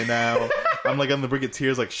genuine right now. I'm like on the brink of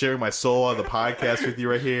tears, like sharing my soul on the podcast with you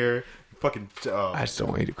right here. Fucking, I just don't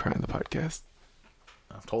want you to cry on the podcast.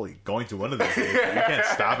 I'm totally going to one of these days. You can't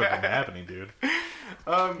stop it from happening, dude.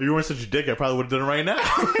 If you weren't such a dick, I probably would have done it right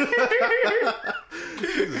now.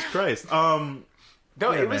 Jesus Christ.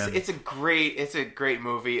 No, Yeah, it was. man. It's a great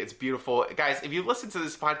movie. It's beautiful, guys. If you listen to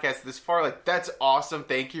this podcast this far, like that's awesome.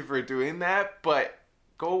 Thank you for doing that. But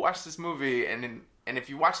go watch this movie, and if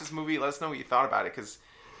you watch this movie, let us know what you thought about it because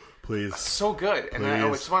Please. it's so good, and I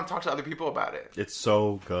Please. just want to talk to other people about it. It's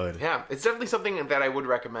so good. Yeah, it's definitely something that I would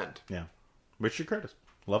recommend. Yeah. Richard Curtis.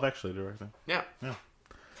 Love Actually directing. Yeah. Yeah.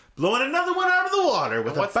 Blowing another one out of the water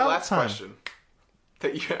with What's About the last Time. question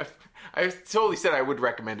that you have? I totally said I would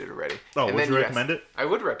recommend it already. Oh, And would then you you recommend asked. it? I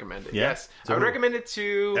would recommend it. Yeah? Yes, To I would who? recommend it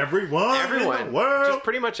to Everyone in the world. just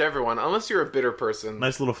pretty much everyone, unless you're a bitter person.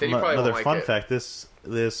 Nice little then you probably another won't fun like it. fact.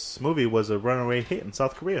 This movie was a runaway hit in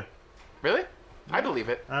South Korea. Really? I believe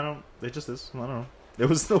it. It just is. I don't know. It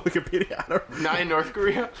was the Wikipedia. I don't Not in North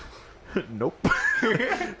Korea. Nope.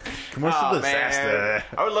 Commercial Oh, disaster. man.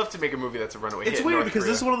 I would love to make a movie that's a runaway hit. It's in weird North because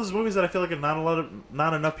Korea. this is one of those movies that I feel like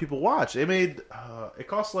not enough people watch. It made it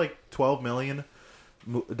cost like $12 million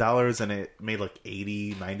and it made like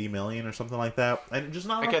 80, 90 million or something like that. And just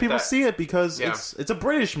not enough get people that. see it because Yeah. it's a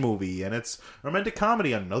British movie and it's romantic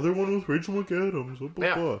comedy. Another one with Rachel McAdams. Blah, blah,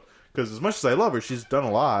 Yeah. blah. Because as much as I love her, she's done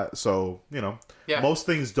a lot. So Yeah. most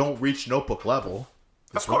things don't reach Notebook level.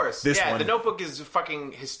 Of course. This yeah, one, The Notebook is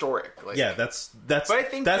fucking historic. Like, yeah, that's But I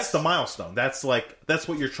think that's this- the milestone. That's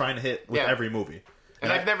what you're trying to hit with Yeah. every movie.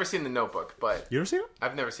 And I've never seen The Notebook, but You ever seen it?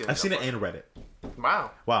 I've never seen The I've seen it Notebook. and read it.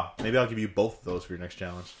 Wow. Wow, maybe I'll give you both of those for your next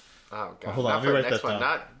challenge. Oh, God. hold on, Not let me for the write next that one. down.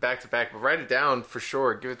 Not back to back, but write it down for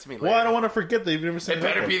sure. Give it to me later. Well, I don't want to forget that you've never seen It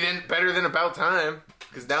better Notebook. be better than About Time,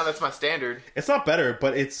 because now that's my standard. It's not better,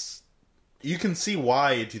 but you can see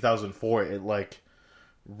why in 2004 it like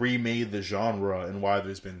remade the genre and why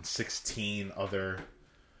there's been 16 other.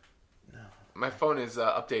 My phone is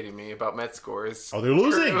updating me about Mets scores. Oh, they're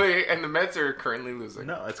losing. And the Mets are currently losing.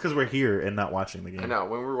 No, it's because we're here and not watching the game. I know.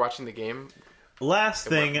 When we were watching the game, Last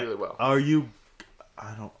thing, really well. are you?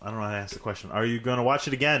 I don't know how to ask the question. Are you going to watch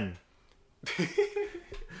it again?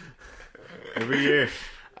 Every year.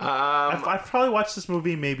 I've probably watched this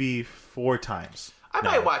movie maybe 4 times. I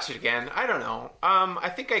might watch it again. I don't know. I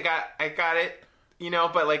think I got it.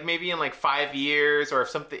 But like maybe in like 5 years, or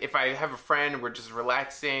if I have a friend and we're just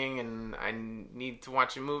relaxing and I need to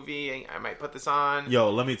watch a movie, I might put this on.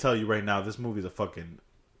 Yo, let me tell you right now, this movie's a fucking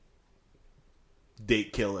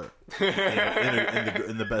date killer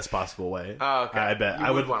in the best possible way. Oh, okay. I bet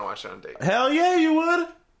I would want to watch it on a date. Hell yeah, you would.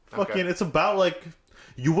 Okay. Fucking, it's about like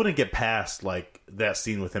you wouldn't get past like that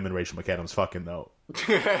scene with him and Rachel McAdams fucking though.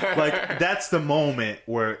 Like that's the moment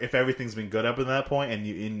where if everything's been good up to that point and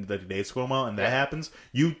you in the date's going well and that happens,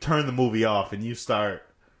 you turn the movie off and you start.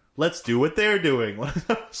 Let's do what they're doing.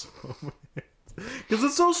 Because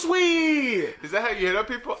it's so sweet. Is that how you hit up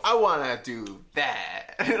people? I want to do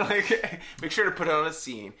that. Like, make sure to put it on a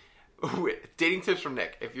scene. Dating tips from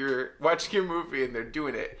Nick. If you're watching your movie and they're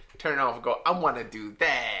doing it, turn it off and go, I want to do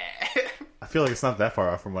that. I feel like it's not that far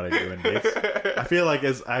off from what I do in dates. I feel like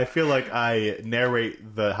I narrate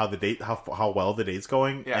how well the date's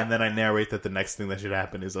going, and then I narrate that the next thing that should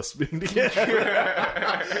happen is us being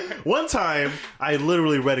together. One time, I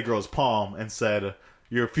literally read a girl's palm and said,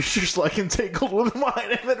 "Your future's like entangled with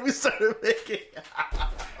mine," and then we started making.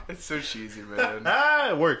 It's so cheesy, man.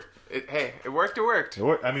 It worked. It worked. It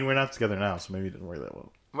worked. I mean, we're not together now, so maybe it didn't work that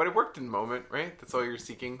well. But it worked in the moment, right? That's all you're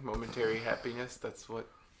seeking, momentary happiness. That's what.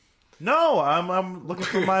 No, I'm looking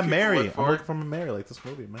for my Mary. I'm looking for my Mary, like this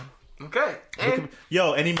movie, man. Okay. And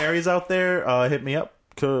yo, any Marys out there? Hit me up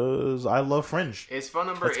because I love Fringe. His phone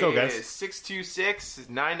number is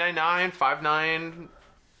 626-999-5949.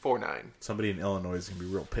 Somebody in Illinois is gonna be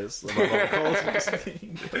real pissed about all the calls.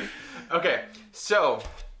 Okay, so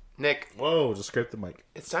Nick. Whoa, just scrape the mic.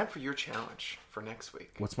 It's time for your challenge for next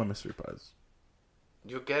week. What's my mystery prize?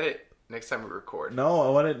 You'll get it next time we record. No, I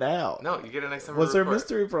want it now. No, you get it next time we record. What's our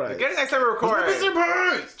mystery prize? You get it next time we record. What's my mystery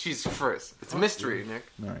prize? Jesus Christ. It's a mystery, Nick.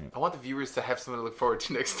 All right. I want the viewers to have something to look forward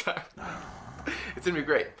to next time. It's going to be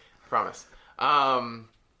great. I promise.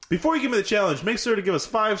 Before you give me the challenge, make sure to give us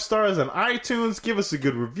 5 stars on iTunes. Give us a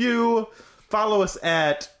good review. Follow us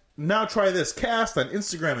at Now Try This Cast on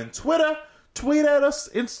Instagram and Twitter. Tweet at us.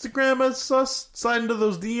 Instagram us. Slide into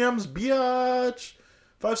those DMs. Biatch.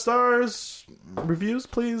 5 stars. Reviews,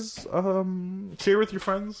 please. Share with your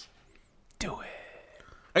friends. Do it.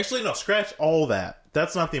 Actually, no. Scratch all that.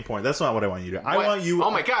 That's not the important. That's not what I want you to do. I want you...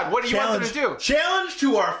 Oh my God. What do you want them to do? Challenge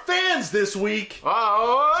to our fans this week.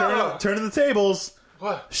 Oh. Turning the tables.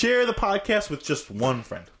 What? Share the podcast with just one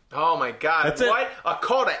friend. Oh my God. That's what? It. A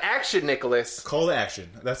call to action, Nicholas. Call to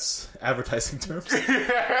action. That's advertising terms.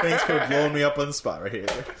 Thanks for blowing me up on the spot right here.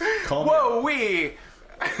 Call me. Whoa, we...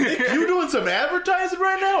 Nick, you doing some advertising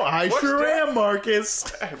right now? I sure am,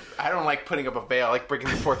 Marcus. I don't like putting up a veil. I like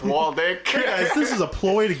breaking the fourth wall, Nick. Hey guys, this is a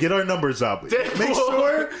ploy to get our numbers up. Deadpool. Make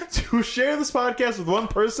sure to share this podcast with one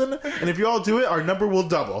person, and if you all do it, our number will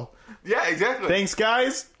double. Yeah, exactly. Thanks,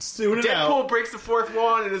 guys. Tune it out. Deadpool breaks the fourth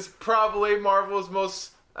wall, and it is probably Marvel's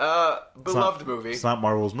most beloved movie. It's not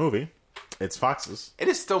Marvel's movie. It's Fox's. It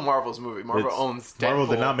is still Marvel's movie. Marvel owns Deadpool. Marvel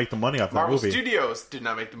did not make the money off that Marvel movie. Studios did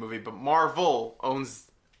not make the movie, but Marvel owns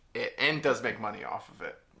it and does make money off of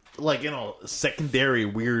it. Like, in a secondary,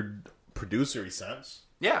 weird producer-y sense.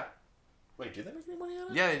 Yeah. Wait, do they make any money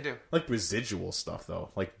on it? Yeah, they do. Like, residual stuff, though.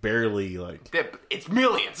 Like, barely, like... Yeah, it's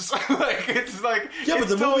millions. It's like... Yeah, but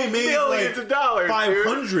the movie made, millions of dollars,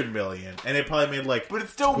 500 million. And it probably made, like, but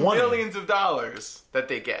it's still 20. millions of dollars that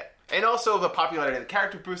they get. And also the popularity of the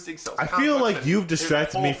character boosting. I feel like you've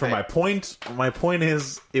distracted me from my point. My point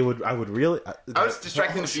is, I was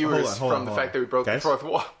distracting the viewers from the fact that we broke the fourth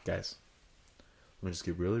wall. Guys, let me just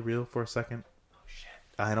get really real for a second. Oh, shit.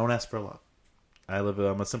 I don't ask for a lot.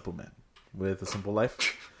 I'm a simple man with a simple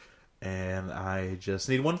life. And I just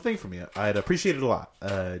need one thing from you. I'd appreciate it a lot.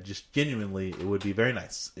 Just genuinely, it would be very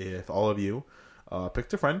nice if all of you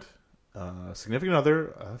picked a friend, significant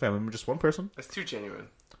other, family member, just one person. That's too genuine.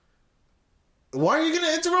 Why are you going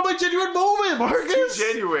to interrupt my genuine moment, Marcus? It's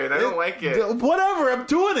too genuine. I don't like it. Whatever. I'm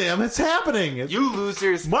doing it. It's happening. You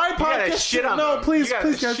losers. My podcast. Shit on them. Please,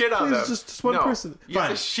 guys. Shit on them. Just one person. You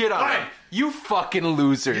have to shit on them. You fucking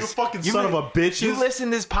losers. You fucking son of a bitch. You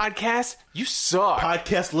listen to this podcast? You suck.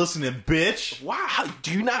 Podcast listening, bitch. Wow.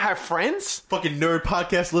 Do you not have friends? Fucking nerd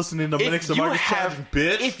podcast listening to Minix and Marcus Challenge,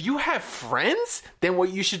 bitch. If you have friends, then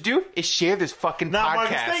what you should do is share this fucking podcast.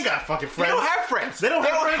 Marcus, they ain't got fucking friends. They don't have friends. They don't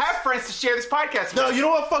have friends to share this podcast with. No, you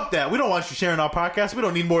know what? Fuck that. We don't want you sharing our podcast. We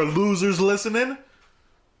don't need more losers listening.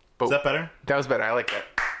 Is that better? That was better. I like that.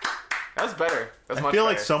 That was better. That was I much feel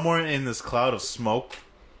better. like somewhere in this cloud of smoke,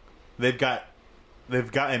 they've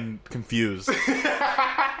gotten confused,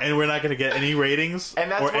 and we're not going to get any ratings and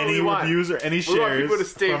that's or what any we want. reviews or any we shares want people to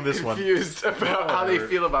stay from this one. confused about how they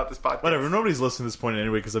feel about this podcast. Whatever. Nobody's listening to this point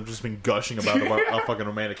anyway because I've just been gushing about a fucking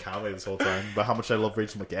romantic comedy this whole time, about how much I love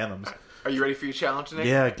Rachel McAdams. Are you ready for your challenge, Nick?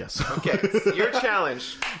 Yeah, I guess so. Okay, so your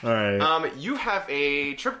challenge. All right. You have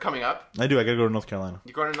a trip coming up. I do. I gotta go to North Carolina.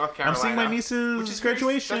 You're going to North Carolina. I'm seeing my niece's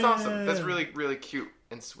graduation. That's awesome. That's really, really cute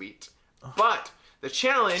and sweet. But the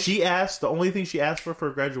challenge. She asked. The only thing she asked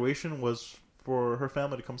for graduation was for her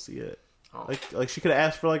family to come see it. Oh. Like she could have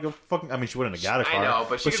asked for like a fucking. I mean, she wouldn't have got a car. I know,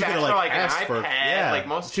 but she could have asked for like an iPad, like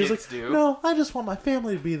most she was kids like, do. No, I just want my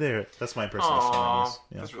family to be there. That's my impersonation of my niece.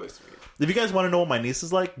 Yeah. That's really sweet. If you guys want to know what my niece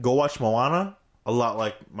is like, go watch Moana. A lot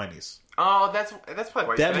like my niece. Oh, that's probably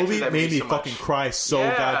why that movie made me so fucking cry so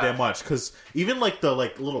goddamn much because even like the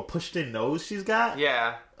little pushed in nose she's got.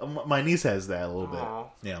 Yeah, my niece has that a little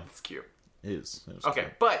bit. Yeah, it's cute. It is. Okay,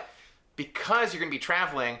 cute. but because you're gonna be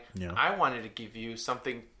traveling, I wanted to give you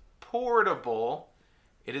something portable.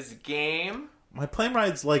 It is a game. My plane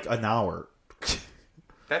ride's like an hour.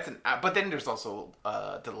 But then there's also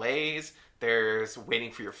delays. There's waiting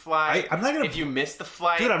for your flight. I'm not gonna. If you miss the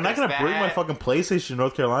flight, dude, I'm not gonna bring my fucking PlayStation to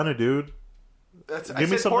North Carolina, dude. Give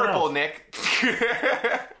me something portable, else. Nick.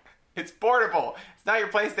 It's portable. It's not your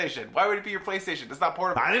PlayStation. Why would it be your PlayStation? It's not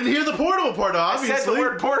portable. I didn't hear the portable part, obviously. I said the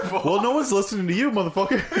word portable. Well, no one's listening to you,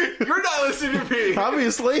 motherfucker. You're not listening to me.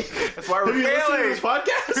 Obviously. That's why we're failing. This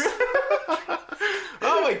podcast?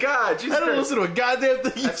 Oh my god. Jesus I don't listen to a goddamn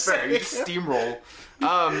thing That's fair. You just steamroll.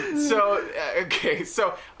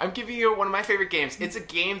 So I'm giving you one of my favorite games. It's a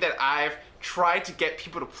game that I've tried to get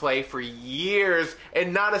people to play for years,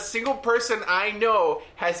 and not a single person I know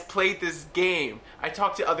has played this game. I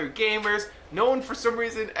talked to other gamers. No one, for some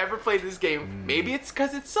reason, ever played this game. Maybe it's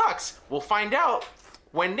because it sucks. We'll find out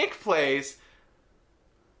when Nick plays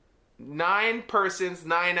 9 persons,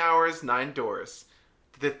 9 hours, 9 doors.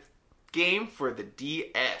 The game for the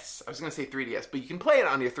DS. I was going to say 3DS, but you can play it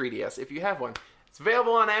on your 3DS if you have one. It's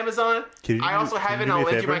available on Amazon. I also have it, and I'll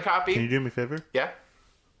lend you my copy. Can you do me a favor? Yeah?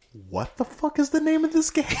 What the fuck is the name of this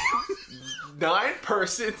game? 9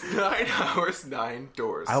 persons, 9 hours, 9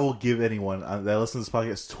 doors. I will give anyone that listens to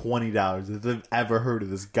this podcast $20 if they've ever heard of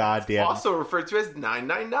this goddamn... Also referred to as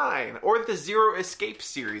 999, or the Zero Escape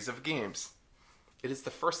series of games. It is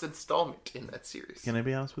the first installment in that series. Can I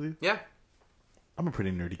be honest with you? Yeah. I'm a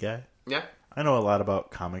pretty nerdy guy. Yeah. I know a lot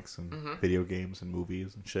about comics and video games and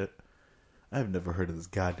movies and shit. I've never heard of this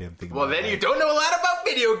goddamn thing. Well, then you don't know a lot about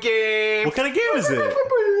video games. What kind of game is it?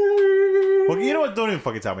 Well, you know what? Don't even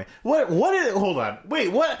fucking tell me. What is it? Hold on.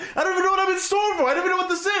 Wait, what? I don't even know what I'm in store for. I don't even know what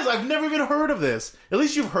this is. I've never even heard of this. At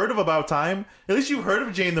least you've heard of About Time. At least you've heard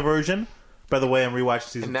of Jane the Virgin. By the way, I'm rewatching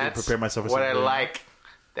season 2 to prepare myself for what something. I like.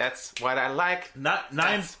 That's what I like. Not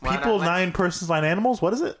 9 people, 9 persons, 9 animals?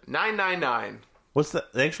 What is it? 999. What's the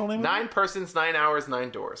actual name? 9 persons, 9 hours, 9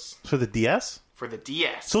 doors. For the DS? For the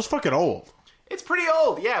DS. So it's fucking old. It's pretty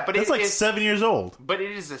old, yeah, but it's like 7 years old. But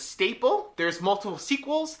it is a staple. There's multiple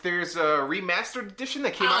sequels. There's a remastered edition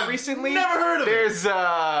that came out recently. Never heard of it. There's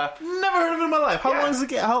never heard of it in my life. How long is it?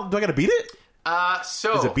 How do I gotta beat it?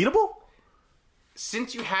 So is it beatable?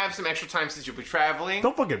 Since you have some extra time since you'll be traveling,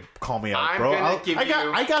 don't fucking call me out, bro.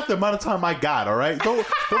 I got the amount of time I got. All right, don't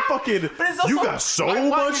fucking. But it's also, you got so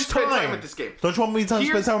much time with this game. Don't you want me to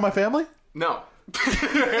spend time with my family? No.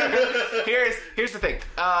 Here's the thing.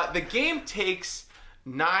 The game takes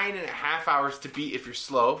 9.5 hours to beat if you're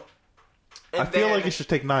slow. And I feel like it should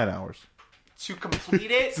take 9 hours to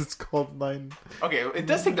complete it. It's called 9. Okay, it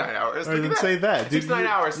does take 9 hours. I didn't say that. It takes 9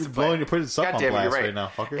 hours to play. You're putting stuff on blast right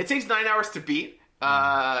now, fucker. It takes 9 hours to beat.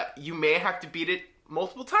 You may have to beat it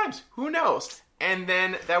multiple times. Who knows? And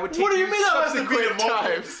then that would take. What do you mean I have to beat it multiple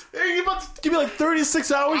times? Are you about to give me like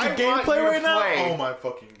 36 hours of gameplay right now? Oh my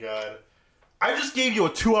fucking god! I just gave you a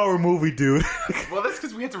 2-hour movie, dude. Well, that's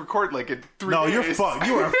because we had to record like in 3 days. No, you're fucked.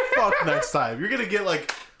 You are fucked next time. You're gonna get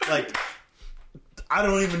like I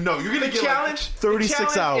don't even know. You're gonna get like 36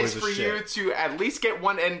 hours. The challenge is for you to at least get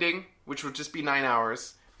one ending, which would just be 9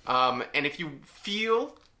 hours. And if you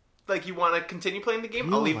feel like you want to continue playing the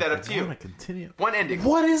game, I'll leave that up to you. I want to continue. One ending.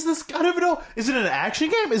 What is this? I don't even know. Is it an action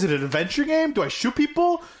game? Is it an adventure game? Do I shoot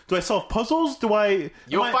people? Do I solve puzzles? You'll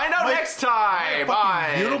find out next time.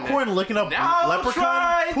 Bye. Unicorn licking up Now leprechaun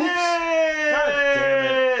try poops? this. God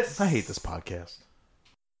damn it. I hate this podcast.